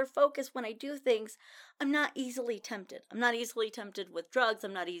singular focus when I do things, I'm not easily tempted. I'm not easily tempted with drugs.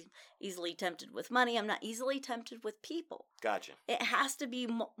 I'm not easily tempted with money. I'm not easily tempted with people. Gotcha. It has to be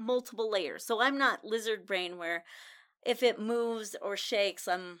multiple layers. So I'm not lizard brain where if it moves or shakes,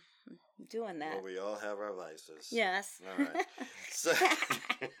 I'm doing that. Well, we all have our vices. Yes. All right. So,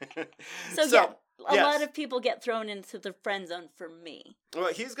 So yeah, a yes. lot of people get thrown into the friend zone for me.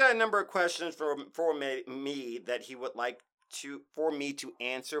 Well, he's got a number of questions for me that he would like for me to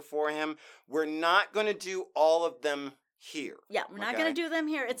answer for him. We're not going to do all of them here. Yeah, we're not okay? going to do them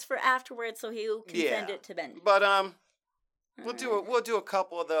here. It's for afterwards, so he can send Yeah. it to Ben. But we'll do a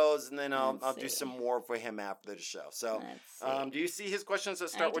couple of those, and then I'll Let's do see. some more for him after the show. So, Let's see. do you see his questions that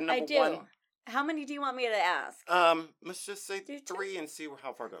start with I number do. one? How many do you want me to ask? Let's just say Do two? 3 and see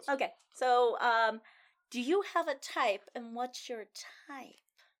how far it goes. Okay, so do you have a type, and what's your type?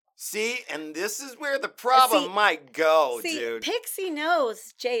 See, and this is where the problem See- might go, See, dude. Pixie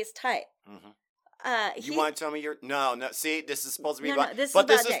knows Jay's type. Mhm. He, You want to tell me your no? See, this is supposed to be No, about, no, this is but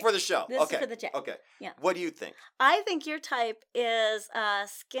this about is Jay. for the show. This is okay, for the Jay. Okay. Yeah. What do you think? I think your type is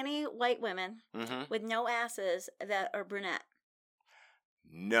skinny white women Mm-hmm. with no asses that are brunette.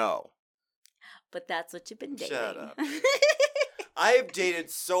 No, But that's what you've been dating. Shut up. I have dated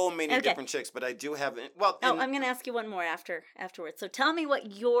so many Okay. different chicks, but I do have. Well, Oh, I'm going to ask you one more afterwards. So tell me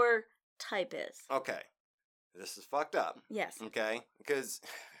what your type is. okay. This is fucked up. Yes. Okay, because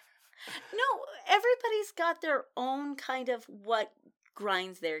No, everybody's got their own kind of what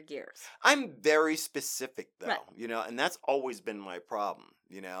grinds their gears. I'm very specific, though, Right. you know, and that's always been my problem.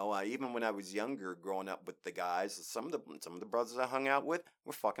 You know, even when I was younger, growing up with the guys, some of the brothers I hung out with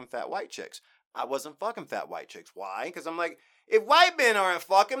were fucking fat white chicks. I wasn't fucking fat white chicks. Why? Because I'm like, if white men aren't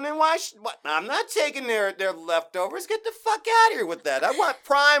fucking, then why? I'm not taking their leftovers. Get the fuck out of here with that. I want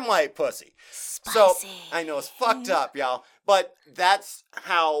prime white pussy. So I know it's fucked up, y'all, but that's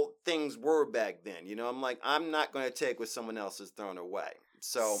how things were back then. You know, I'm like, I'm not going to take what someone else has thrown away.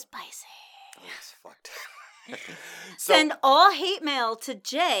 So Spicy. it's fucked up. So, Send all hate mail to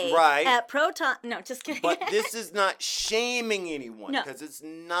Jay Right. at Proton. No, just kidding. but this is not shaming anyone No. because it's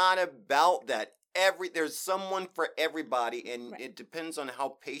not about that. There's someone for everybody, and Right. it depends on how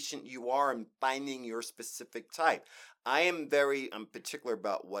patient you are in finding your specific type. I'm particular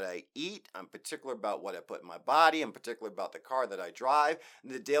about what I eat. I'm particular about what I put in my body. I'm particular about the car that I drive,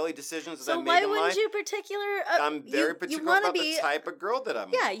 the daily decisions that So I make why in wouldn't life. you particular? I'm very particular wanna about the type of girl that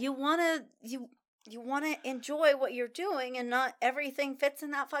I'm with. Yeah, you want to enjoy what you're doing, and not everything fits in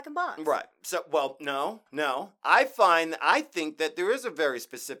that fucking box. Right. So, well, no. I think that there is a very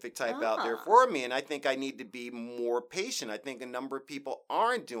specific type out there Ah. for me, and I think I need to be more patient. I think a number of people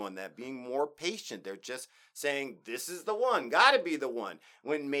aren't doing that, being more patient. They're just saying, this is the one, gotta be the one,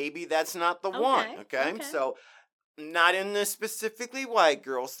 when maybe that's not the one, okay? Okay. So, not in the specifically white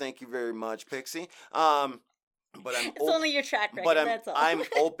girls, thank you very much, Pixie. But I'm It's only your track record. but that's all. I'm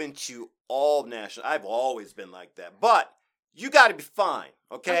open to all national. I've always been like that. But you got to be fine,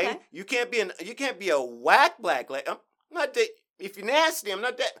 okay? Okay. You can't be a whack black. Like I'm not. if you're nasty, I'm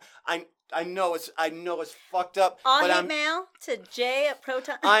not that. I know it's fucked up. All but hate mail to Jay at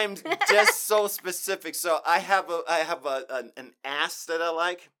Proton. I'm just so specific. So I have an ass that I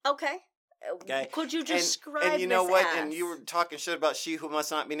like. Okay. Okay. Could you describe and you know this what? ass? And you were talking shit about she who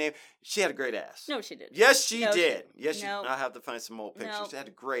must not be named. She had a great ass. No, she didn't. Yes, she No, did. she- Yes, no. I'll have to find some old pictures. No. She had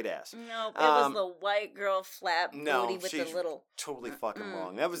a great ass. No, it was the white girl flap No, booty with the she's little. totally fucking Mm-mm.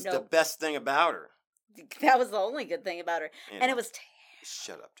 wrong. That was the Nope. best thing about her. That was the only good thing about her, and Anyway. it was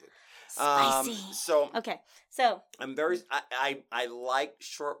Shut up, dude. spicy. So Okay, so I'm very. I like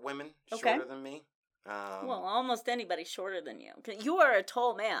short women, Okay. shorter than me. well, almost anybody shorter than you. 'Cause you are a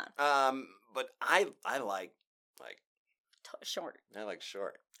tall man. But I like Short. I like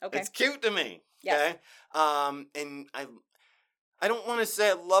short. Okay. It's cute to me. Yes. Okay. And I don't want to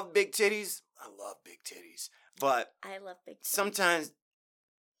say I love big titties. I love big titties, but I love big. titties. sometimes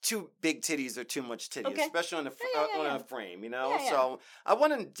too big titties are too much titty, Okay. especially on Yeah. a frame. You know. Yeah, yeah. So I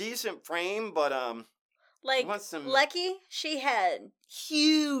want a decent frame, but Like want some- Lecky, she had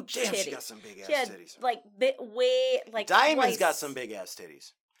huge damn, titties. she got some big ass She had titties. like way like Diamond's got twice- some big ass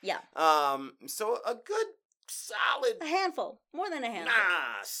titties. Yeah, So a good solid. a handful, more than a handful.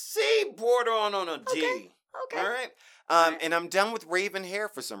 Nah, C border on a D. Okay. All right. Alright. And I'm done with raven hair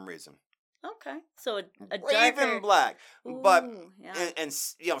for some reason. Okay, so a Raven darker. black, but Ooh, yeah. and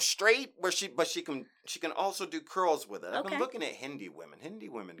straight where she can also do curls with it. I've been Okay. looking at Hindi women. Hindi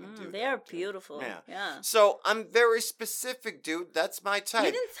women can do. They are that, too. beautiful. Yeah. Yeah. So I'm very specific, dude. That's my type.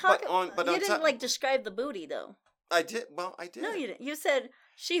 You didn't talk. But you on didn't top- like describe the booty though. I did. Well, I did. No, you didn't. You said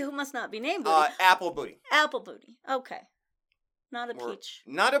she who must not be named booty. Apple booty. Apple booty. Okay. Not a Or- peach.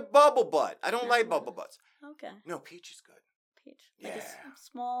 Not a bubble butt. I don't Not like a bubble butts. Okay. No, peach is good. Peach. Like a Yeah.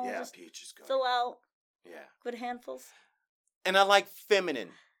 small. Yeah, Just peach is good. fill out Yeah. good handfuls. And I like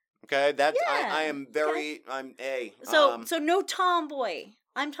feminine. Okay, that's Yeah, I am very I'm a. So so no tomboy.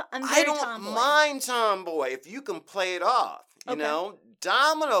 I'm I very don't tomboy. mind tomboy if you can play it off. You Okay. know,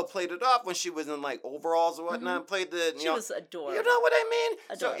 Domino played it off when she was in like overalls or whatnot. Played the She was adorable. you know what I mean.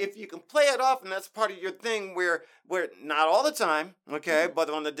 Adorable. So if you can play it off, and that's part of your thing, where not all the time, okay, Mm-hmm.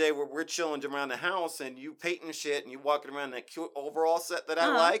 but on the day where we're chilling around the house and you painting shit and you walking around that cute overall set that I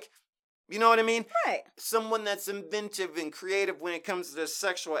Uh-huh. like. You know what I mean? Right. Someone that's inventive and creative when it comes to the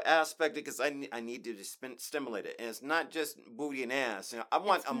sexual aspect, because I need to stimulate it, and it's not just booty and ass. You know, I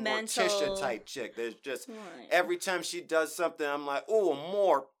want It's a mental. Morticia type chick. There's just Right. every time she does something, I'm like, oh,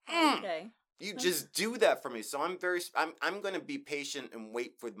 more. Okay. You just do that for me. So I'm going to be patient and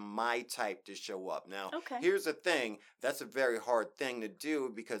wait for my type to show up. Now, Okay. here's the thing. That's a very hard thing to do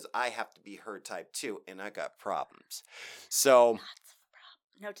because I have to be her type too, and I got problems. So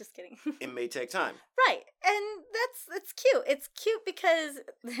No, just kidding. it may take time. Right, and it's cute. It's cute because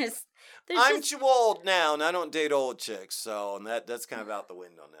there's I'm just too old now, and I don't date old chicks, so that's kind of out the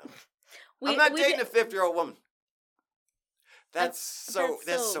window now. we, I'm not we dating did- a 50-year-old woman. That's so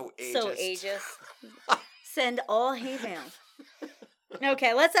ageist. So ageist. Send all hate mail.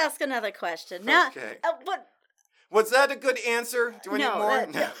 Okay, let's ask another question. Now, Okay. what Was that a good answer? Do we No, need more?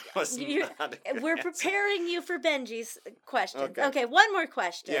 that- No, was you- not a good we're answer. preparing you for Benji's questions. Okay. Okay, one more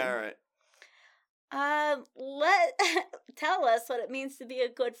question. Yeah, all right. Tell us what it means to be a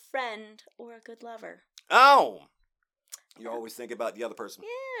good friend or a good lover. Oh, you always think about the other person.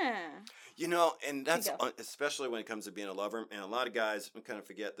 Yeah. You know, and that's go. especially when it comes to being a lover, and a lot of guys kind of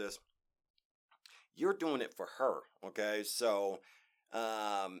forget this. You're doing it for her, okay? So,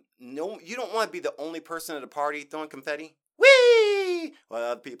 no, you don't want to be the only person at a party throwing confetti. Whee! While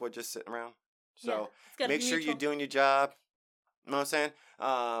other people are just sitting around. Yeah, So it's gotta make be sure you're mutual. doing your job. You know what I'm saying?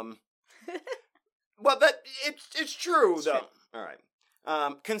 Well, it's true It's though. true. All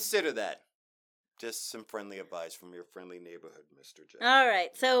right. Consider that. Just some friendly advice from your friendly neighborhood, Mr. J. All right.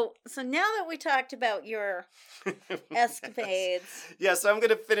 So now that we talked about your escapades, Yes, I'm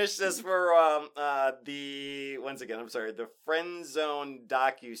gonna finish this for the Friend Zone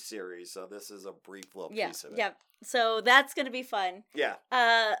docu-series. So this is a brief little yeah, piece of it. yeah. So that's gonna be fun. Yeah.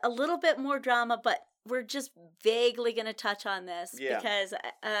 A little bit more drama, but we're just vaguely gonna touch on this Yeah. because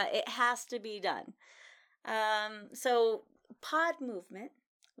it has to be done. So Pod Movement,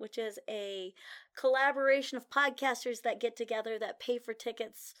 which is a collaboration of podcasters that get together that pay for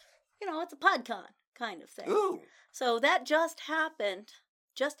tickets. You know, it's a PodCon kind of thing. Ooh. So that just happened.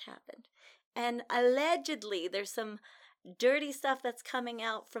 And allegedly, there's some dirty stuff that's coming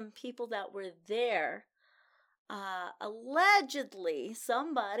out from people that were there. Allegedly,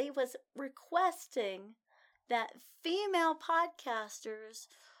 somebody was requesting that female podcasters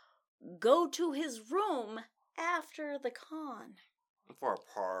go to his room after the con. For a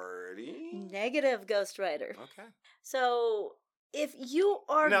party. Negative, Ghostwriter. Okay. So if you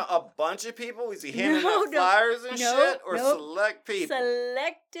are Now, a bunch of people? Is he handing No, out no, flyers and no, shit? Or no. select people?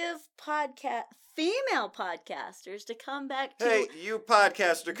 selective female podcasters to come back to Hey, you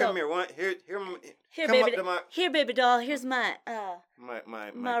podcaster, come No. here. Here, here, come baby, up to my here, baby doll. Here's my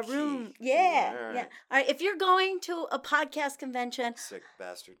my room. key. Yeah, All yeah. right. All right. If you're going to a podcast convention, Sick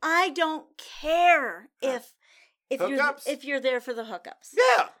bastard. I don't care if Hookups? you're there for the hookups.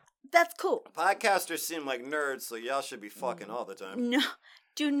 Yeah. That's cool. Podcasters seem like nerds, so y'all should be fucking all the time. No,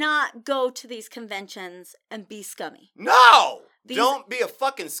 do not go to these conventions and be scummy. No! These- Don't be a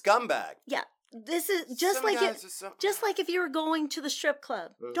fucking scumbag. Yeah, this is just Some like guys are so- just like if you were going to the strip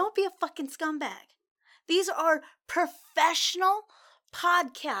club. Mhm. Don't be a fucking scumbag. These are professional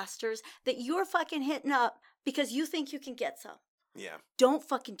podcasters that you're fucking hitting up because you think you can get some. Yeah. Don't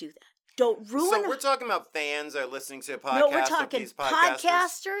fucking do that. Don't ruin. So we're talking about fans that are listening to a podcast. No, we're of talking these podcasters.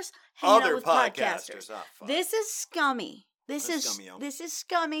 podcasters hanging Other out with podcasters. Oh, fuck. This is scummy. This That's is scummy, yo. this is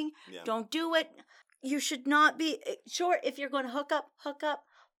scummy. Yeah. Don't do it. You should not be sure if you're going to hook up,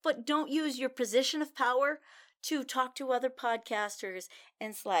 but don't use your position of power to talk to other podcasters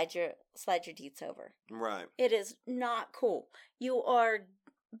and slide your deets over. Right. It is not cool. You are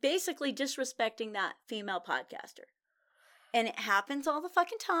basically disrespecting that female podcaster. And it happens all the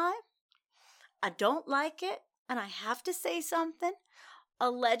fucking time. I don't like it, and I have to say something.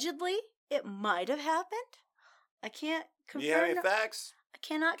 Allegedly, it might have happened. I can't confirm. You have any facts? I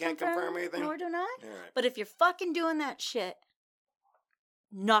cannot Can't confirm anything? nor deny. All right. But if you're fucking doing that shit,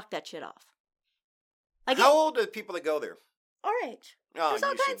 knock that shit off. How old are the people that go there? All right. Oh, There's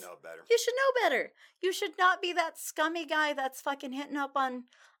all you should kinds- know better. You should know better. You should not be that scummy guy that's fucking hitting up on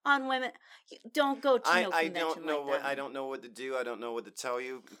women. Don't go to no I convention don't know like what that. I don't know what to do. I don't know what to tell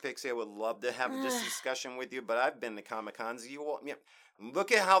you, Pixie. I would love to have this discussion with you, but I've been to Comic Cons.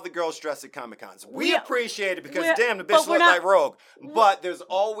 Look at how the girls dress at Comic Cons. We appreciate it because damn, the bitch look like Rogue. But there's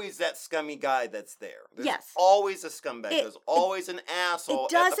always that scummy guy that's there. There's Yes. always a scumbag. There's always an asshole.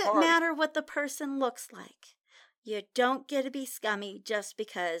 It at the doesn't party. matter what the person looks like. You don't get to be scummy just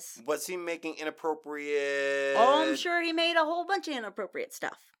because. Was he making inappropriate? Oh, I'm sure he made a whole bunch of inappropriate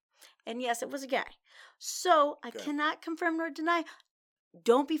stuff. And yes, it was a guy. So I cannot confirm nor deny.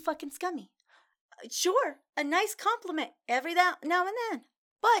 Don't be fucking scummy. Sure, a nice compliment every now and then.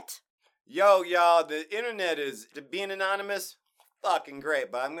 But Yo, y'all, the internet is being anonymous. Fucking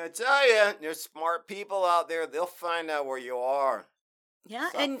great, but I'm gonna tell you, there's smart people out there. They'll find out where you are. yeah,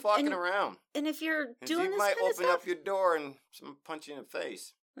 Stop fucking around. And if you're 'Cause doing you this might kind of open stuff, up your door and someone punch you in the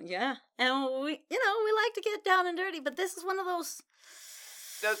face. yeah, and we like to get down and dirty, but this is one of those.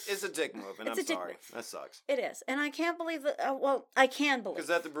 It's a dick move, and It's a I'm dick sorry. move. That sucks. It is, and I can't believe that. I can believe. Because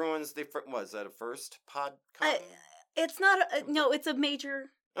at the Bruins, was that a first pod? It's not. No, it's a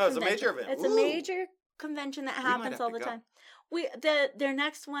major. Oh, it's a convention. major event. It's Ooh. a major convention that might happens have all to the go. time. Their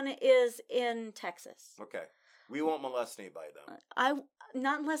next one is in Texas. Okay. We won't molest anybody, though.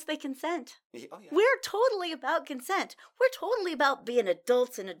 Not unless they consent. Oh, yeah. We're totally about consent. We're totally about being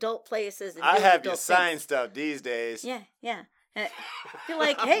adults in adult places. And I doing have adult your sign things. stuff these days. Yeah. You're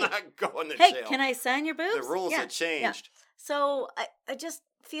like, hey, I'm not going to hey, jail. can I sign your boobs? The rules Yeah, have changed. Yeah. So I just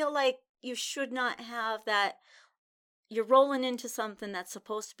feel like you should not have that. You're rolling into something that's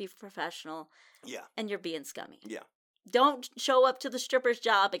supposed to be professional. Yeah. And you're being scummy. Yeah. Don't show up to the stripper's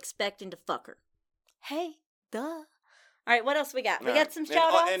job expecting to fuck her. Hey, duh. All right, what else we got? We got some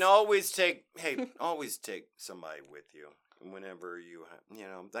shout outs? And always take somebody with you whenever you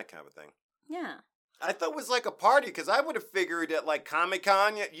have, that kind of thing. Yeah. I thought it was like a party because I would have figured at like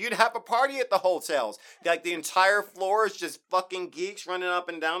Comic-Con, you'd have a party at the hotels. Like the entire floor is just fucking geeks running up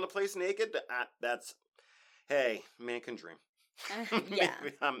and down the place naked. Hey, man can dream. Yeah.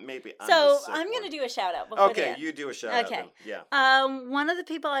 maybe I'm So the sick I'm going to one. do a shout out before the Okay, end. you do a shout out. Okay. Then. Yeah. One of the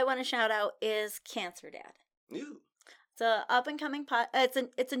people I want to shout out is Cancer Dad. Ooh. It's a up and coming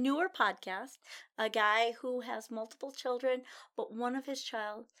it's a newer podcast. A guy who has multiple children, but one of his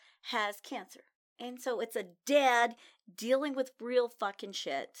child has cancer. And so it's a dad dealing with real fucking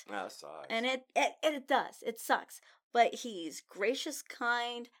shit. That sucks. And it does. It sucks. But he's gracious,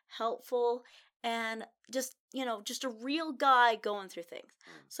 kind, helpful, and just a real guy going through things.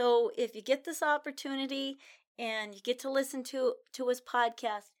 So if you get this opportunity and you get to listen to his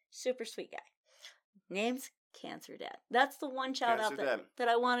podcast, super sweet guy. Name's Cancer Dad. That's the one shout out that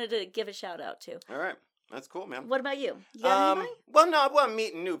I wanted to give a shout out to. All right. That's cool, man. What about you? You got anybody? Well, no, I wasn't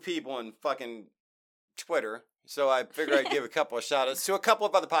meeting new people on fucking Twitter. So I figured I'd give a couple of shout outs to a couple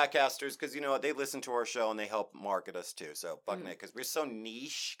of other podcasters because, you know, they listen to our show and they help market us too. So fuck it, because we're so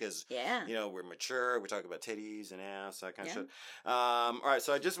niche because, you know, we're mature. We're talking about titties and ass, that kind of shit. All right.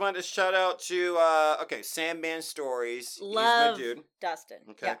 So I just wanted to shout out to, Sandman Stories. Love He's my dude. Dustin.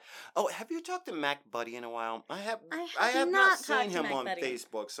 Okay. Yeah. Oh, have you talked to Mac Buddy in a while? I have have not seen talked to him Mac on Buddy.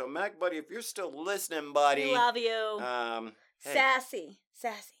 Facebook. So Mac Buddy, if you're still listening, buddy. We love you. Hey. Sassy.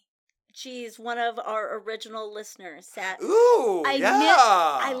 She's one of our original listeners. Ooh,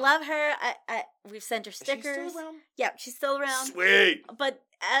 I love her. We've sent her stickers. Is she still around? Yeah, she's still around. Sweet. But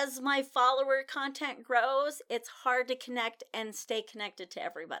as my follower content grows, it's hard to connect and stay connected to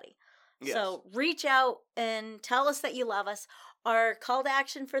everybody. Yes. So reach out and tell us that you love us. Our call to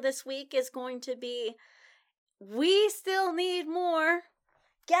action for this week is going to be, we still need more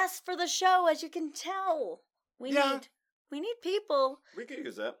guests for the show, as you can tell. We need people. We could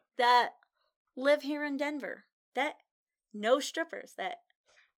use that live here in Denver, that know strippers, that,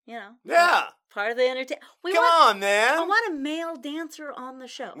 you know. Yeah. Part of the entertainment. Come on, man. I want a male dancer on the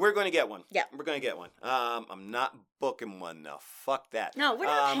show. We're going to get one. Yeah. We're going to get one. I'm not booking one now. Fuck that. No, we're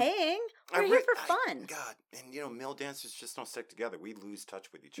not paying. We're here for fun. God. And, you know, male dancers just don't stick together. We lose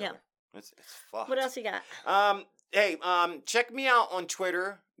touch with each other. It's fucked. What else you got? Hey, check me out on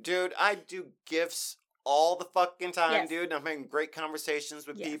Twitter. Dude, I do GIFs all the fucking time, dude. I'm having great conversations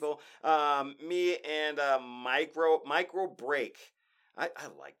with people. Me and Micro Break. I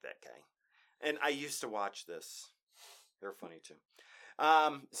like that guy. And I used to watch this. They're funny too.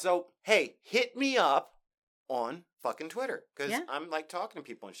 So, hey, hit me up on fucking Twitter. Because I'm like talking to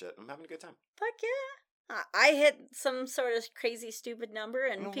people and shit. I'm having a good time. Fuck yeah. I hit some sort of crazy stupid number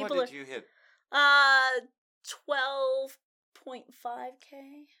and people what did you hit?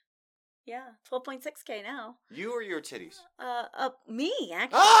 12.5K. Yeah, 12.6K now. You or your titties? Me,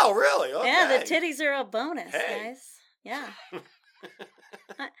 actually. Oh, really? Okay. Yeah, the titties are a bonus, guys. Yeah.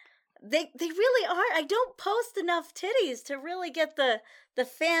 They really are. I don't post enough titties to really get the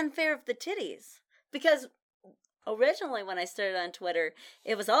fanfare of the titties. Because originally when I started on Twitter,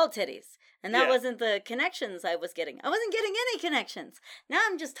 it was all titties. And that wasn't the connections I was getting. I wasn't getting any connections. Now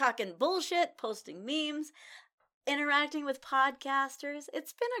I'm just talking bullshit, posting memes, interacting with podcasters.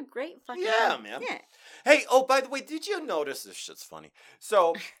 It's been a great fucking time. Man. Yeah. Hey, oh, by the way, did you notice this shit's funny?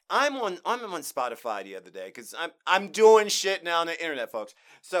 So I'm on Spotify the other day because I'm doing shit now on the internet, folks.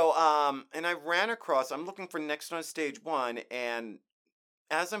 So and I ran across. I'm looking for Next on Stage 1, and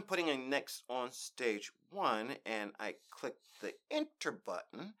as I'm putting in Next on Stage 1, and I click the enter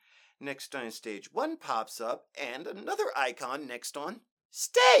button, Next on Stage 1 pops up, and another icon, Next on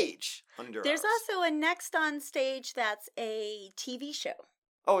Stage under There's ours. also a Next on Stage that's a TV show.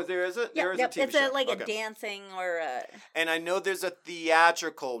 Oh, there is it? There is a TV it's show. a dancing or a... And I know there's a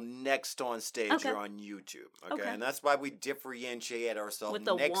theatrical Next on Stage Okay. here on YouTube. Okay? And that's why we differentiate ourselves. With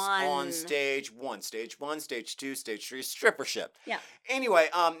the Next one. on Stage 1, Stage 1, Stage 2, Stage 3, strippership. Yeah. Anyway,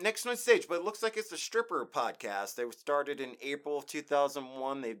 Next on Stage, but it looks like it's a stripper podcast. They started in April of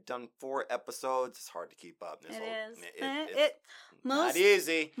 2001. They've done 4 episodes. It's hard to keep up. It is. It's not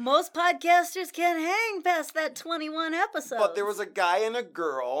easy. Most podcasters can't hang past that 21 episodes. But there was a guy and a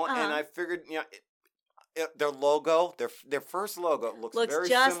girl, and I figured, you know, their logo, their first logo looks very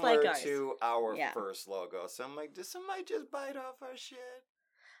just similar like ours. to our first logo. So I'm like, did somebody just bite off our shit?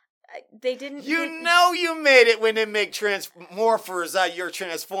 They didn't. know you made it when they make Transmorphers out of your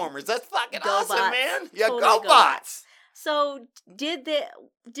Transformers. That's fucking awesome, Bots. man. Yeah, Totally go Go bots. So did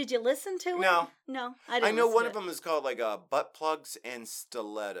you listen to it? No. I didn't. I know listen one to of it. them is called like Butt Plugs and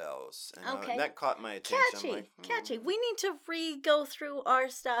Stilettos. And, Okay. that caught my attention. I'm Catchy, like, catchy. We need to go through our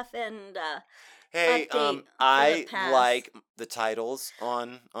stuff and hey, update I for the past. like the titles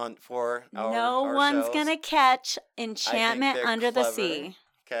on for our no our one's shows. gonna catch Enchantment they're Under the clever. Sea.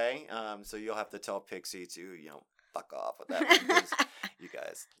 Okay, so you'll have to tell Pixie to, you know, fuck off with that one because you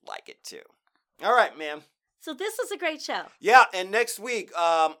guys like it too. All right, man. So this was a great show. Yeah, and next week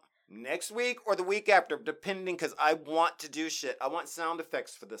or the week after, depending, because I want to do shit. I want sound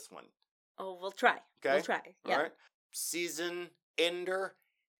effects for this one. Oh, we'll try. Okay? We'll try. Yeah. All right. Season ender,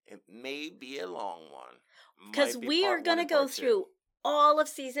 it may be a long one. Because Might be we are part going to one and go part two. through all of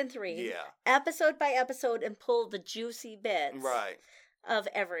season 3, Yeah. episode by episode, and pull the juicy bits Right. of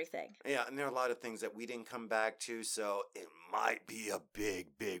everything. Yeah, and there are a lot of things that we didn't come back to, so it might be a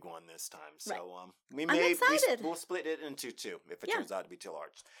big one this time. So we may excited. we'll split it into 2 if it Yeah. turns out to be too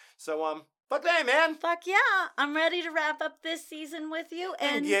large. So fuck that, man. Fuck yeah. I'm ready to wrap up this season with you.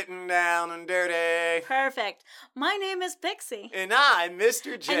 And getting down and dirty. Perfect. My name is Pixie. And I'm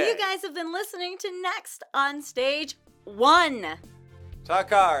Mr. J. And you guys have been listening to Next on Stage 1. Talk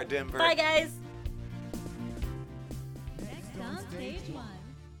hard, Denver. Bye, guys.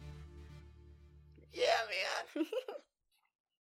 Yeah, man.